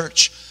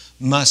church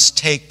must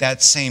take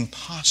that same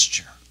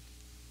posture.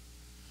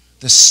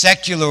 The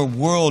secular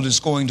world is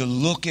going to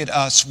look at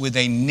us with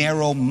a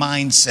narrow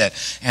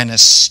mindset and a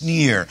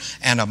sneer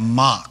and a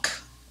mock.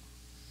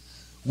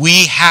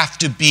 We have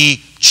to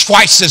be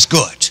twice as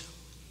good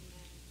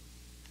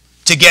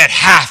to get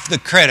half the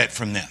credit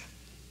from them.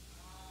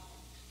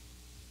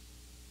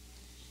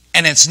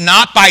 And it's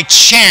not by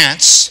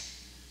chance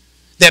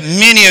that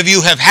many of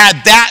you have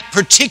had that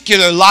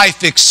particular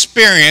life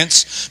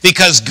experience,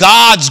 because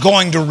God's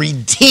going to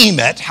redeem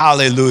it,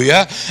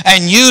 hallelujah,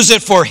 and use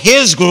it for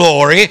His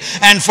glory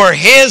and for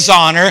His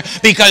honor,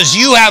 because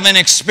you have an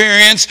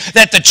experience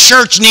that the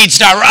church needs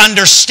to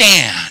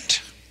understand.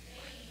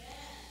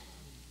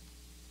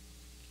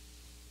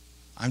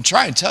 I'm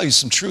trying to tell you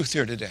some truth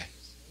here today.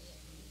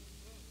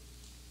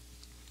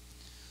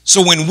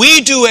 So when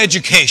we do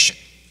education,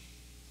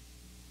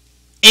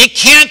 it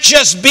can't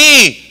just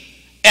be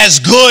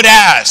as good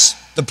as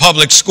the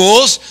public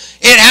schools.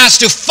 It has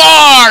to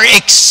far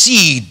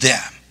exceed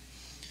them.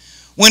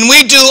 When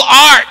we do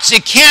arts,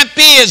 it can't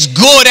be as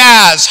good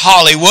as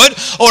Hollywood,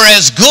 or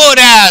as good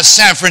as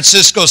San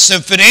Francisco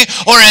Symphony,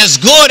 or as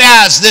good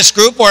as this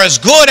group, or as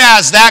good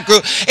as that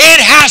group. It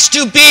has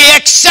to be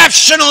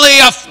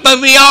exceptionally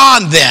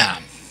beyond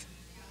them.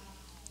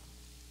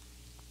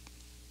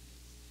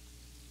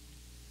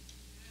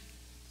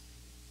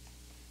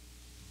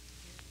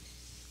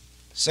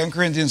 2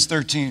 Corinthians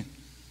 13.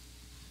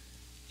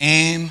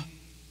 aim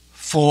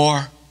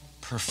for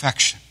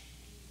perfection.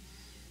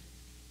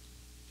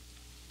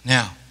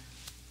 Now,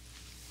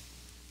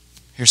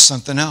 here's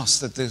something else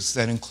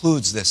that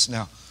includes this.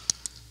 Now,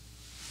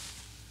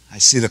 I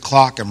see the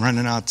clock. I'm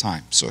running out of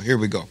time. So here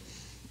we go.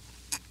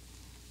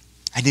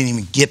 I didn't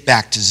even get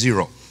back to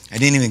 0. I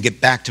didn't even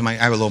get back to I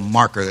have a little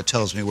marker that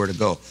tells me where to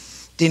go.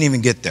 Didn't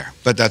even get there,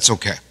 but that's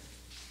okay.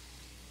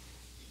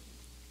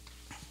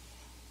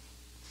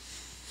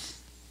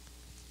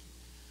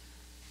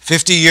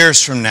 "50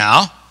 years from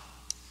now,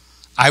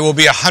 I will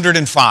be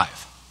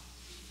 105.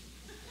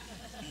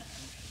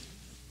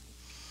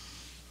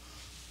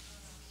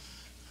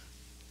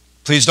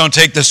 Please don't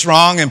take this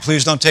wrong, and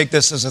please don't take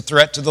this as a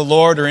threat to the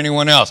Lord or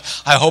anyone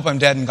else. I hope I'm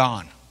dead and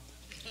gone.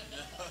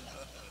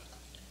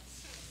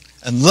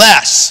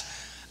 Unless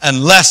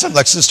I'm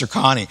like Sister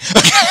Connie,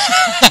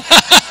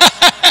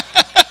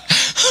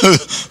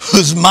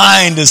 whose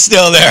mind is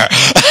still there.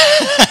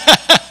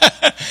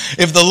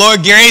 If the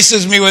Lord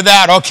graces me with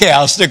that, okay,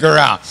 I'll stick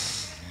around.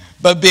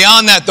 But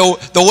beyond that,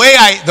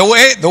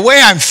 the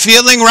way I'm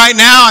feeling right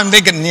now, I'm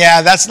thinking,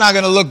 yeah, that's not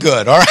going to look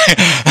good. All right.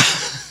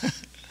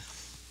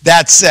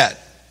 That said,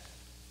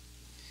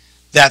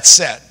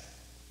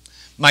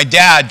 my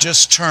dad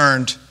just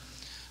turned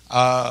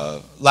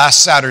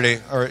last Saturday,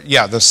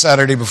 the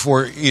Saturday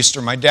before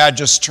Easter, my dad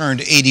just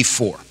turned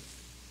 84.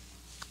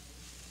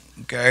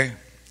 Okay?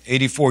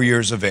 84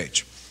 years of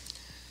age.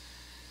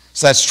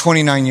 So that's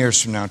 29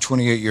 years from now,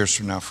 28 years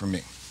from now for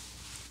me.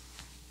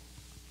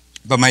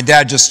 But my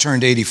dad just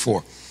turned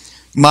 84.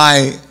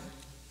 My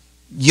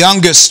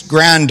youngest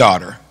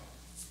granddaughter,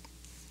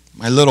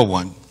 my little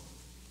one,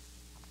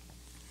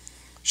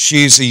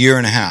 she's a year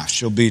and a half.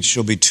 She'll be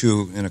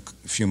 2 in a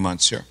few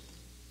months here.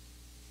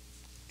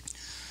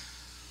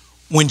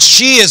 When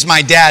she is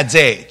my dad's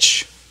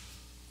age,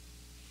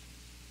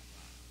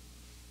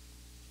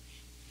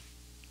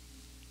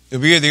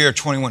 it'll be the year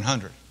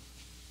 2100.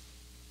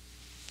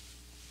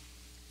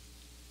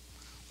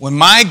 When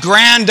my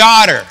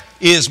granddaughter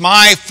is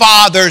my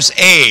father's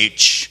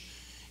age,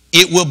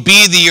 it will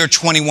be the year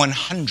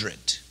 2100.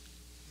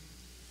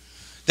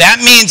 That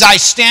means I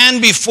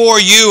stand before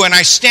you and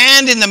I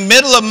stand in the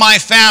middle of my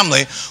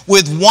family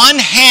with one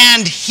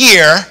hand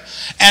here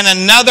and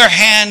another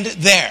hand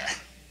there.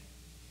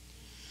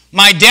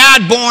 My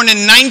dad, born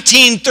in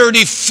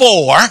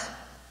 1934,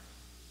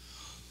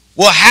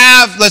 will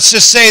have, let's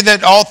just say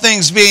that all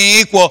things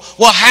being equal,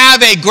 will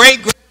have a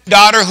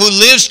great-granddaughter who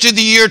lives to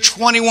the year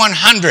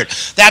 2100.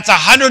 That's a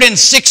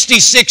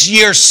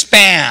 166-year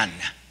span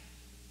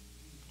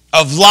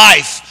of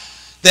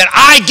life that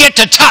I get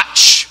to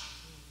touch.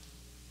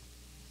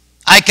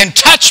 I can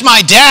touch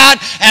my dad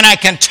and I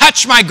can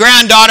touch my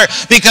granddaughter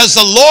because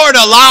the Lord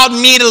allowed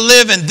me to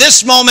live in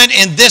this moment,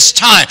 in this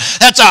time.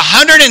 That's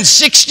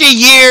 160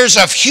 years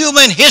of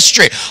human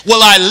history.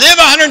 Will I live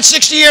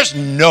 160 years?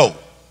 No.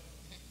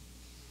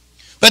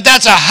 But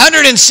that's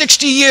 160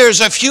 years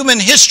of human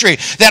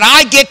history that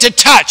I get to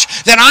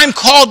touch, that I'm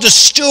called to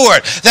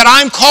steward, that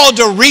I'm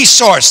called to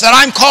resource, that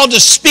I'm called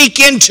to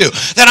speak into,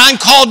 that I'm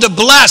called to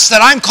bless,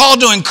 that I'm called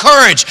to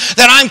encourage,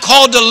 that I'm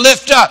called to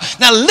lift up.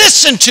 Now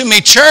listen to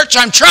me, church.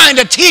 I'm trying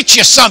to teach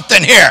you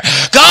something here.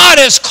 God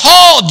has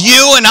called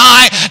you and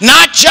I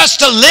not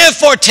just to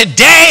live for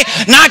today,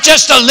 not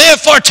just to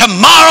live for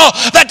tomorrow,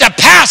 but to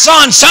pass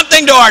on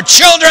something to our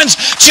children's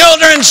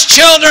children's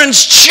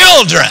children's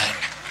children.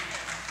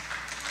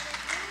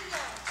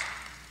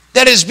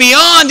 That is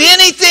beyond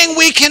anything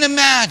we can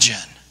imagine.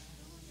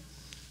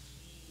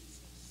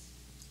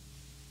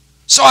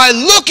 So I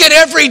look at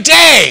every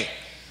day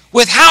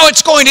with how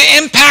it's going to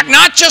impact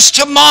not just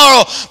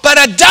tomorrow,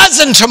 but a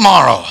dozen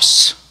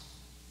tomorrows.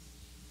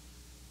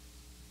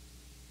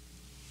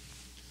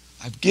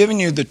 I've given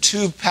you the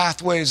 2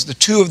 pathways, the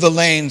 2 of the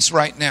lanes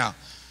right now.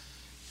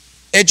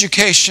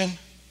 Education,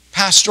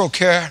 pastoral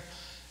care,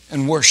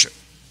 and worship.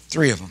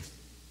 3 of them.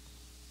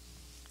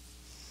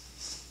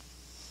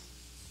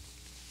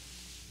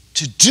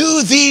 To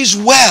do these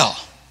well,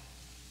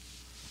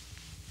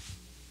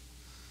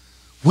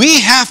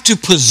 we have to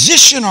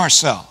position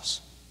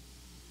ourselves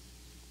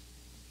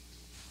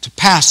to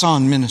pass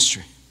on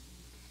ministry.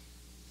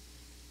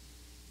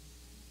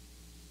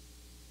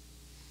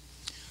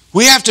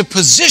 We have to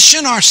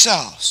position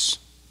ourselves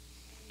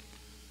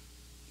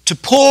to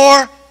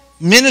pour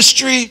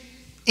ministry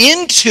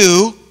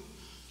into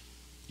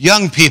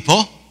young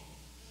people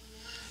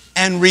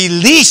and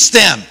release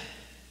them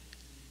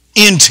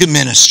into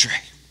ministry.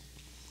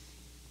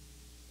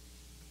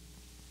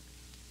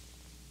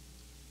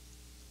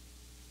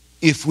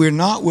 If we're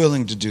not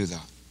willing to do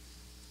that,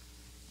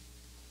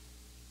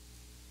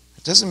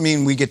 it doesn't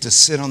mean we get to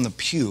sit on the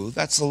pew.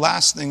 That's the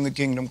last thing the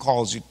kingdom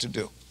calls you to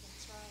do.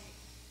 That's right.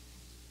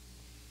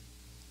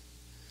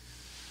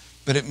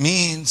 But it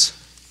means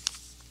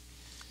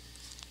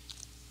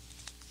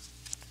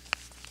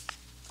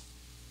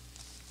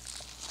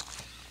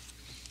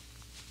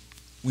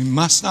we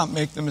must not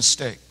make the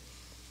mistake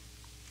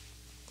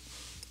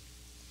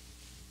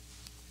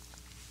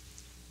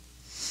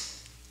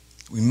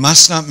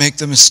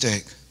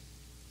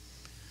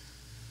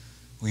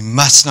We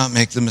must not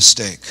make the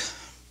mistake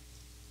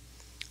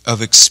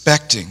of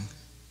expecting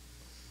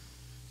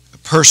a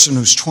person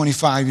who's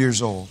 25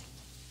 years old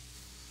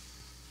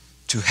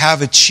to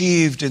have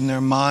achieved in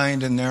their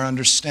mind and their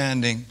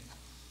understanding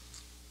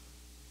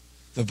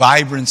the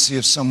vibrancy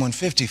of someone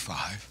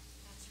 55.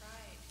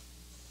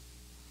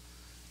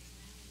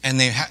 And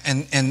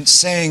and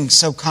saying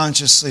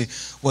subconsciously,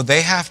 well,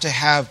 they have to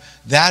have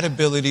that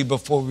ability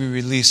before we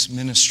release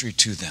ministry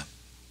to them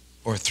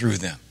or through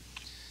them.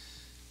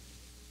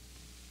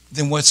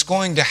 Then what's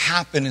going to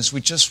happen is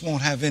we just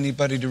won't have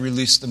anybody to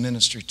release the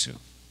ministry to.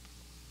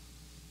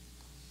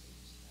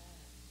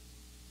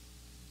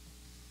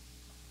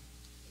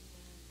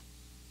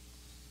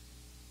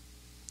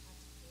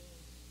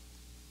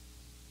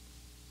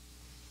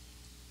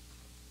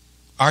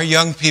 Our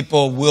young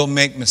people will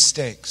make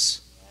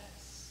mistakes.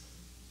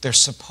 They're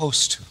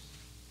supposed to.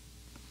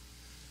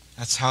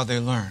 That's how they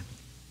learn.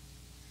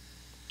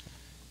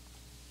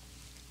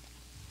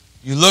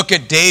 You look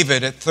at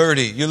David at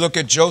 30. You look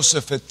at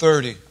Joseph at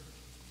 30.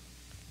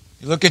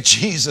 You look at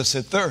Jesus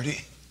at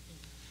 30.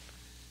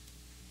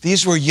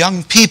 These were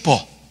young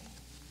people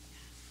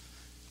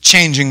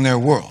changing their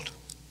world.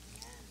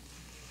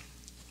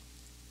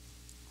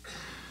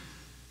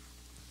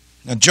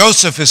 Now,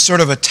 Joseph is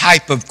sort of a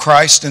type of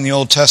Christ in the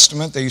Old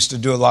Testament. They used to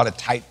do a lot of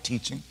type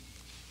teaching.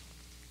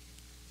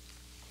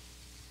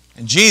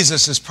 And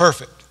Jesus is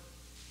perfect.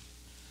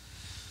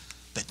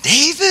 But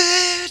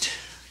David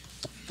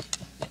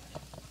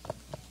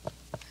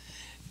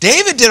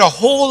did a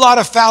whole lot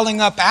of fouling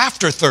up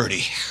after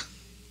 30.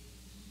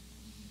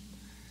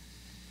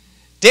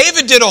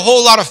 David did a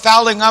whole lot of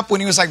fouling up when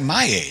he was like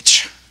my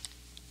age.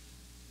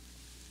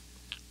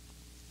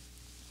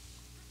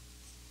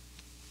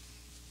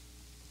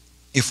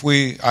 If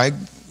we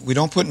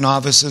don't put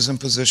novices in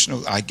position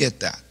of, I get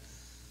that.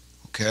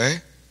 Okay?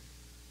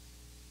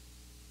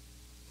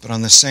 But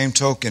on the same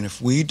token,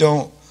 if we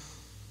don't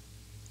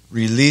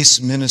release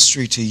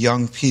ministry to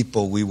young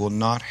people, we will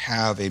not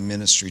have a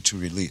ministry to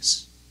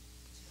release.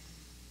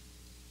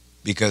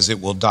 Because it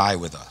will die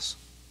with us.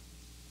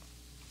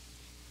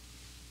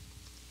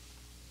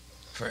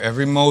 For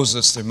every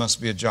Moses, there must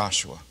be a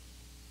Joshua.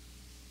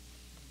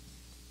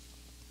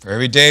 For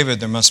every David,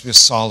 there must be a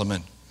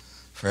Solomon.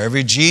 For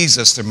every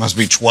Jesus, there must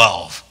be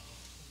 12.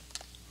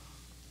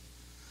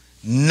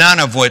 None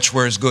of which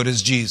were as good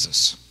as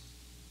Jesus.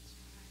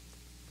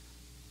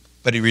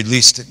 But he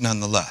released it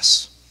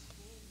nonetheless.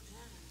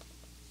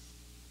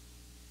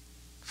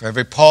 For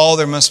every Paul,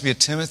 there must be a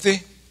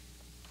Timothy.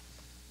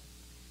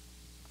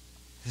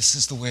 This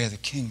is the way of the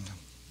kingdom.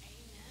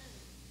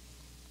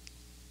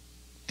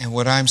 And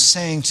what I'm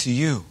saying to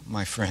you,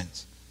 my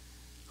friends,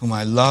 whom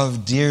I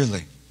love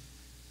dearly,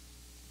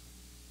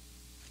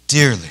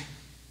 dearly,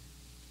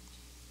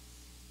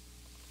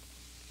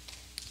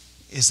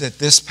 is that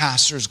this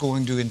pastor is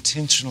going to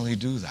intentionally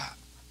do that.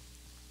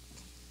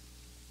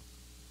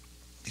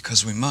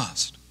 Because we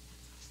must.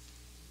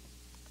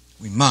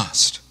 We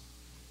must.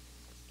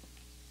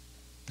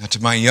 Now,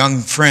 to my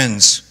young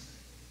friends,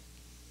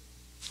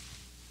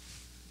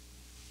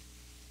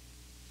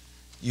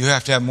 you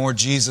have to have more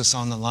Jesus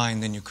on the line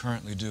than you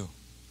currently do.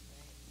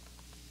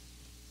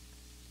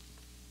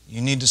 You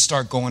need to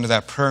start going to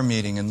that prayer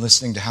meeting and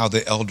listening to how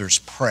the elders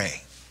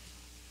pray.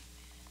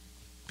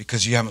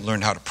 Because you haven't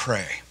learned how to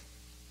pray.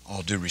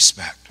 All due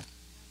respect.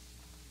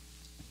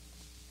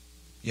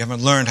 You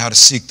haven't learned how to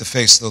seek the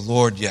face of the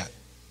Lord yet.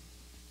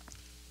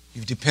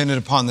 You've depended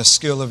upon the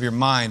skill of your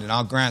mind, and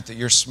I'll grant that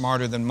you're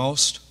smarter than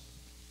most.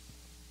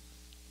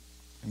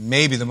 And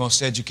maybe the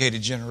most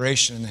educated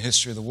generation in the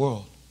history of the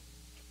world.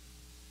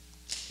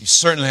 You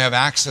certainly have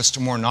access to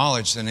more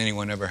knowledge than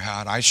anyone ever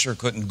had. I sure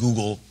couldn't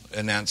Google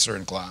an answer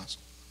in class.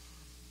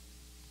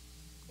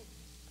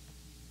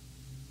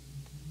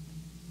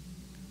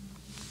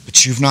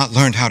 But you've not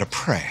learned how to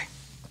pray.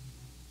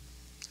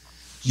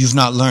 You've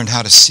not learned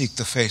how to seek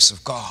the face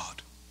of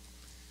God.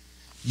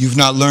 You've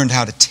not learned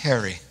how to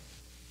tarry.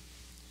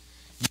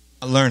 You've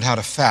not learned how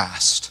to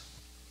fast.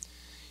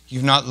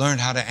 You've not learned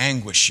how to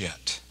anguish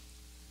yet.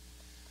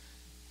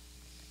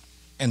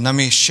 And let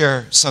me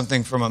share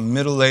something from a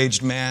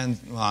middle-aged man.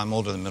 Well, I'm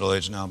older than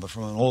middle-aged now, but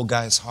from an old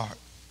guy's heart.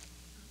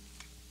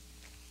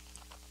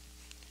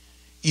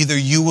 Either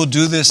you will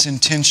do this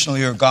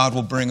intentionally or God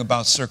will bring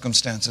about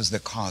circumstances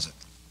that cause it.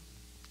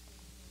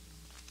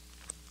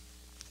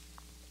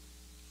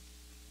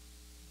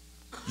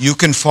 You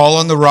can fall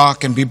on the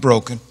rock and be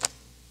broken,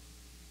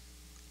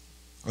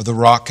 or the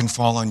rock can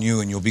fall on you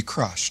and you'll be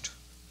crushed.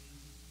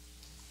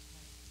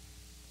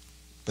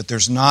 But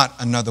there's not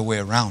another way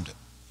around it.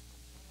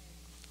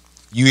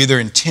 You either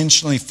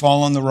intentionally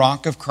fall on the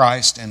rock of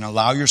Christ and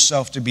allow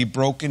yourself to be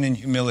broken in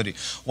humility.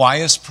 Why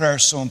is prayer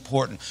so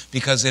important?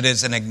 Because it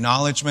is an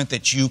acknowledgement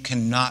that you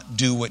cannot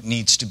do what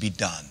needs to be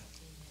done.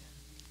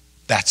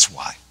 That's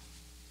why.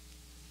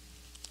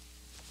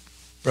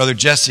 Brother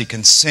Jesse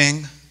can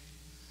sing.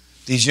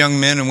 These young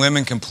men and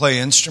women can play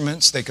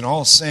instruments. They can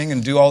all sing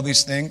and do all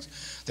these things.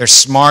 They're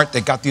smart.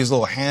 They got these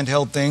little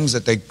handheld things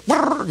that they,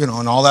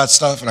 and all that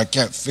stuff, and I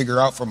can't figure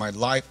out for my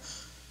life.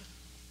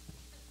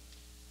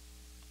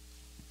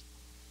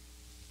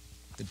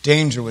 The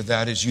danger with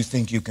that is you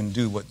think you can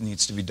do what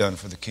needs to be done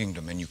for the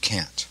kingdom, and you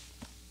can't.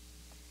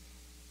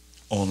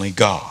 Only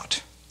God.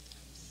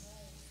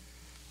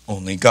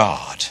 Only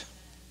God.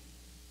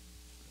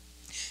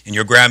 And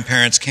your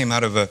grandparents came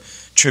out of a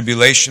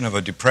tribulation of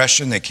a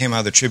depression. They came out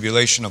of the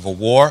tribulation of a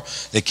war.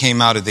 They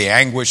came out of the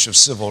anguish of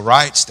civil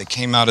rights. They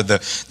came out of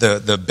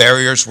the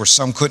barriers where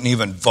some couldn't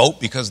even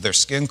vote because of their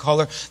skin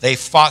color. They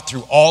fought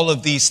through all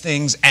of these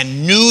things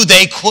and knew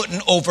they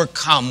couldn't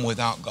overcome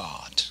without God.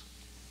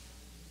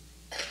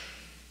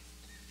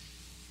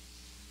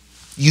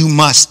 You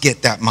must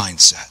get that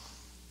mindset.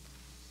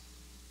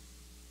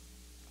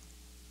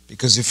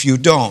 Because if you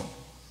don't,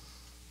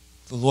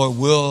 the Lord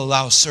will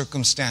allow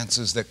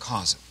circumstances that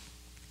cause it.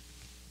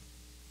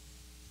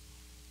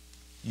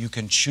 You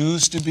can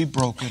choose to be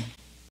broken,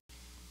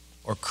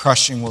 or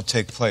crushing will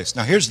take place.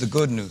 Now here's the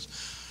good news.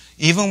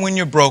 Even when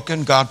you're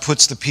broken, God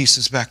puts the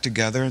pieces back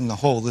together, and the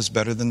whole is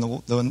better than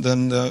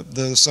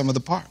the sum of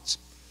the parts.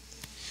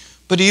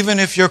 But even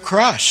if you're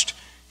crushed,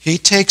 He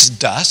takes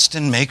dust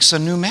and makes a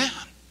new man.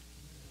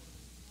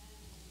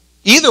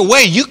 Either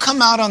way, you come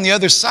out on the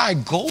other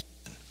side golden.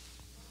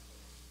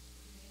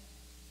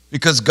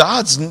 Because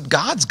God's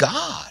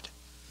God.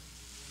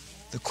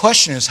 The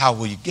question is, how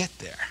will you get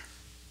there?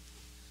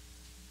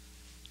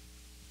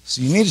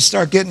 So you need to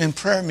start getting in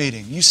prayer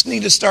meeting. You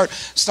need to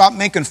stop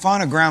making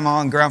fun of grandma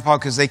and grandpa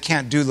because they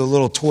can't do the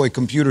little toy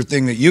computer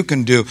thing that you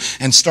can do,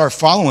 and start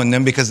following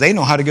them because they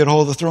know how to get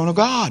hold of the throne of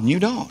God and you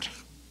don't.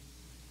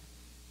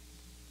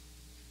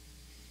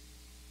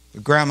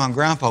 But grandma and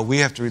grandpa, we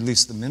have to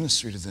release the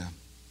ministry to them.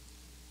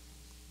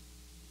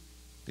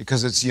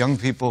 Because it's young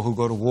people who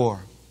go to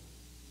war.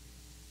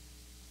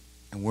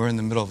 And we're in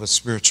the middle of a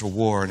spiritual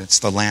war, and it's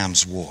the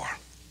Lamb's war.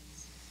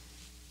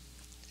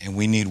 And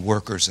we need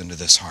workers into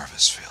this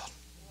harvest field.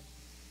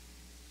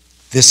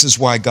 This is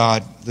why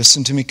God,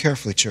 listen to me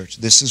carefully, church.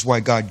 This is why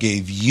God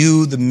gave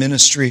you the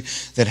ministry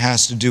that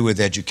has to do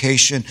with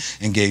education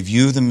and gave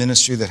you the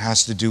ministry that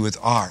has to do with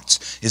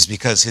arts, is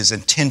because His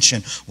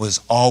intention was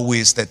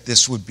always that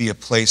this would be a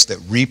place that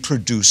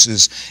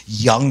reproduces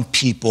young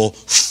people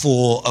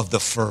full of the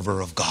fervor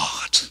of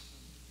God.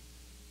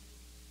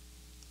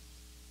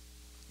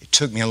 It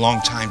took me a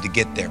long time to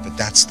get there, but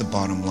that's the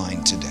bottom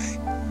line today.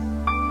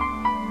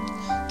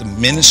 The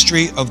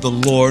ministry of the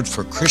Lord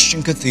for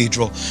Christian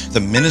Cathedral, the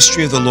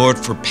ministry of the Lord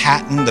for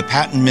Patton, the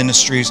Patton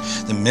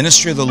Ministries, the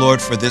ministry of the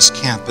Lord for this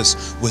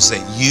campus was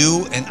that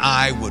you and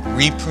I would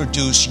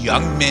reproduce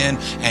young men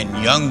and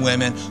young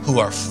women who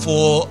are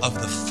full of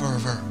the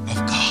fervor of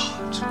God.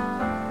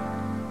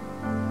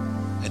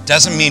 It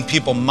doesn't mean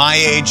people my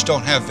age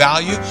don't have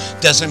value.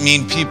 Doesn't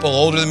mean people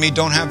older than me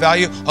don't have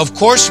value. Of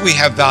course we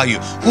have value.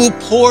 Who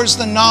pours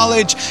the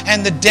knowledge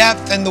and the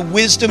depth and the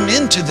wisdom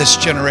into this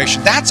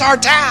generation? That's our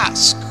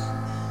task.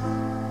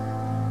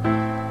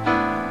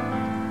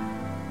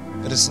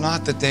 But it's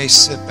not that they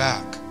sit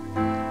back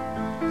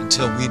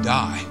until we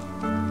die.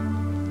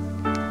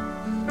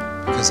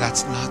 Because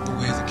that's not the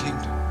way of the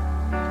kingdom.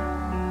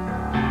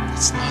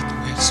 That's not the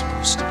way it's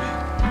supposed to be.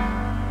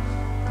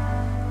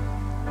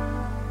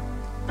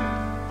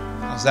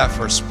 How's that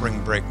for a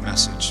spring break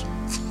message?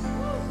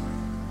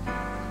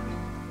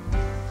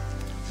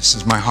 This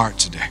is my heart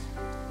today.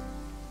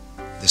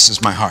 This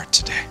is my heart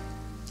today.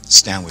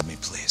 Stand with me,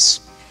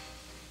 please.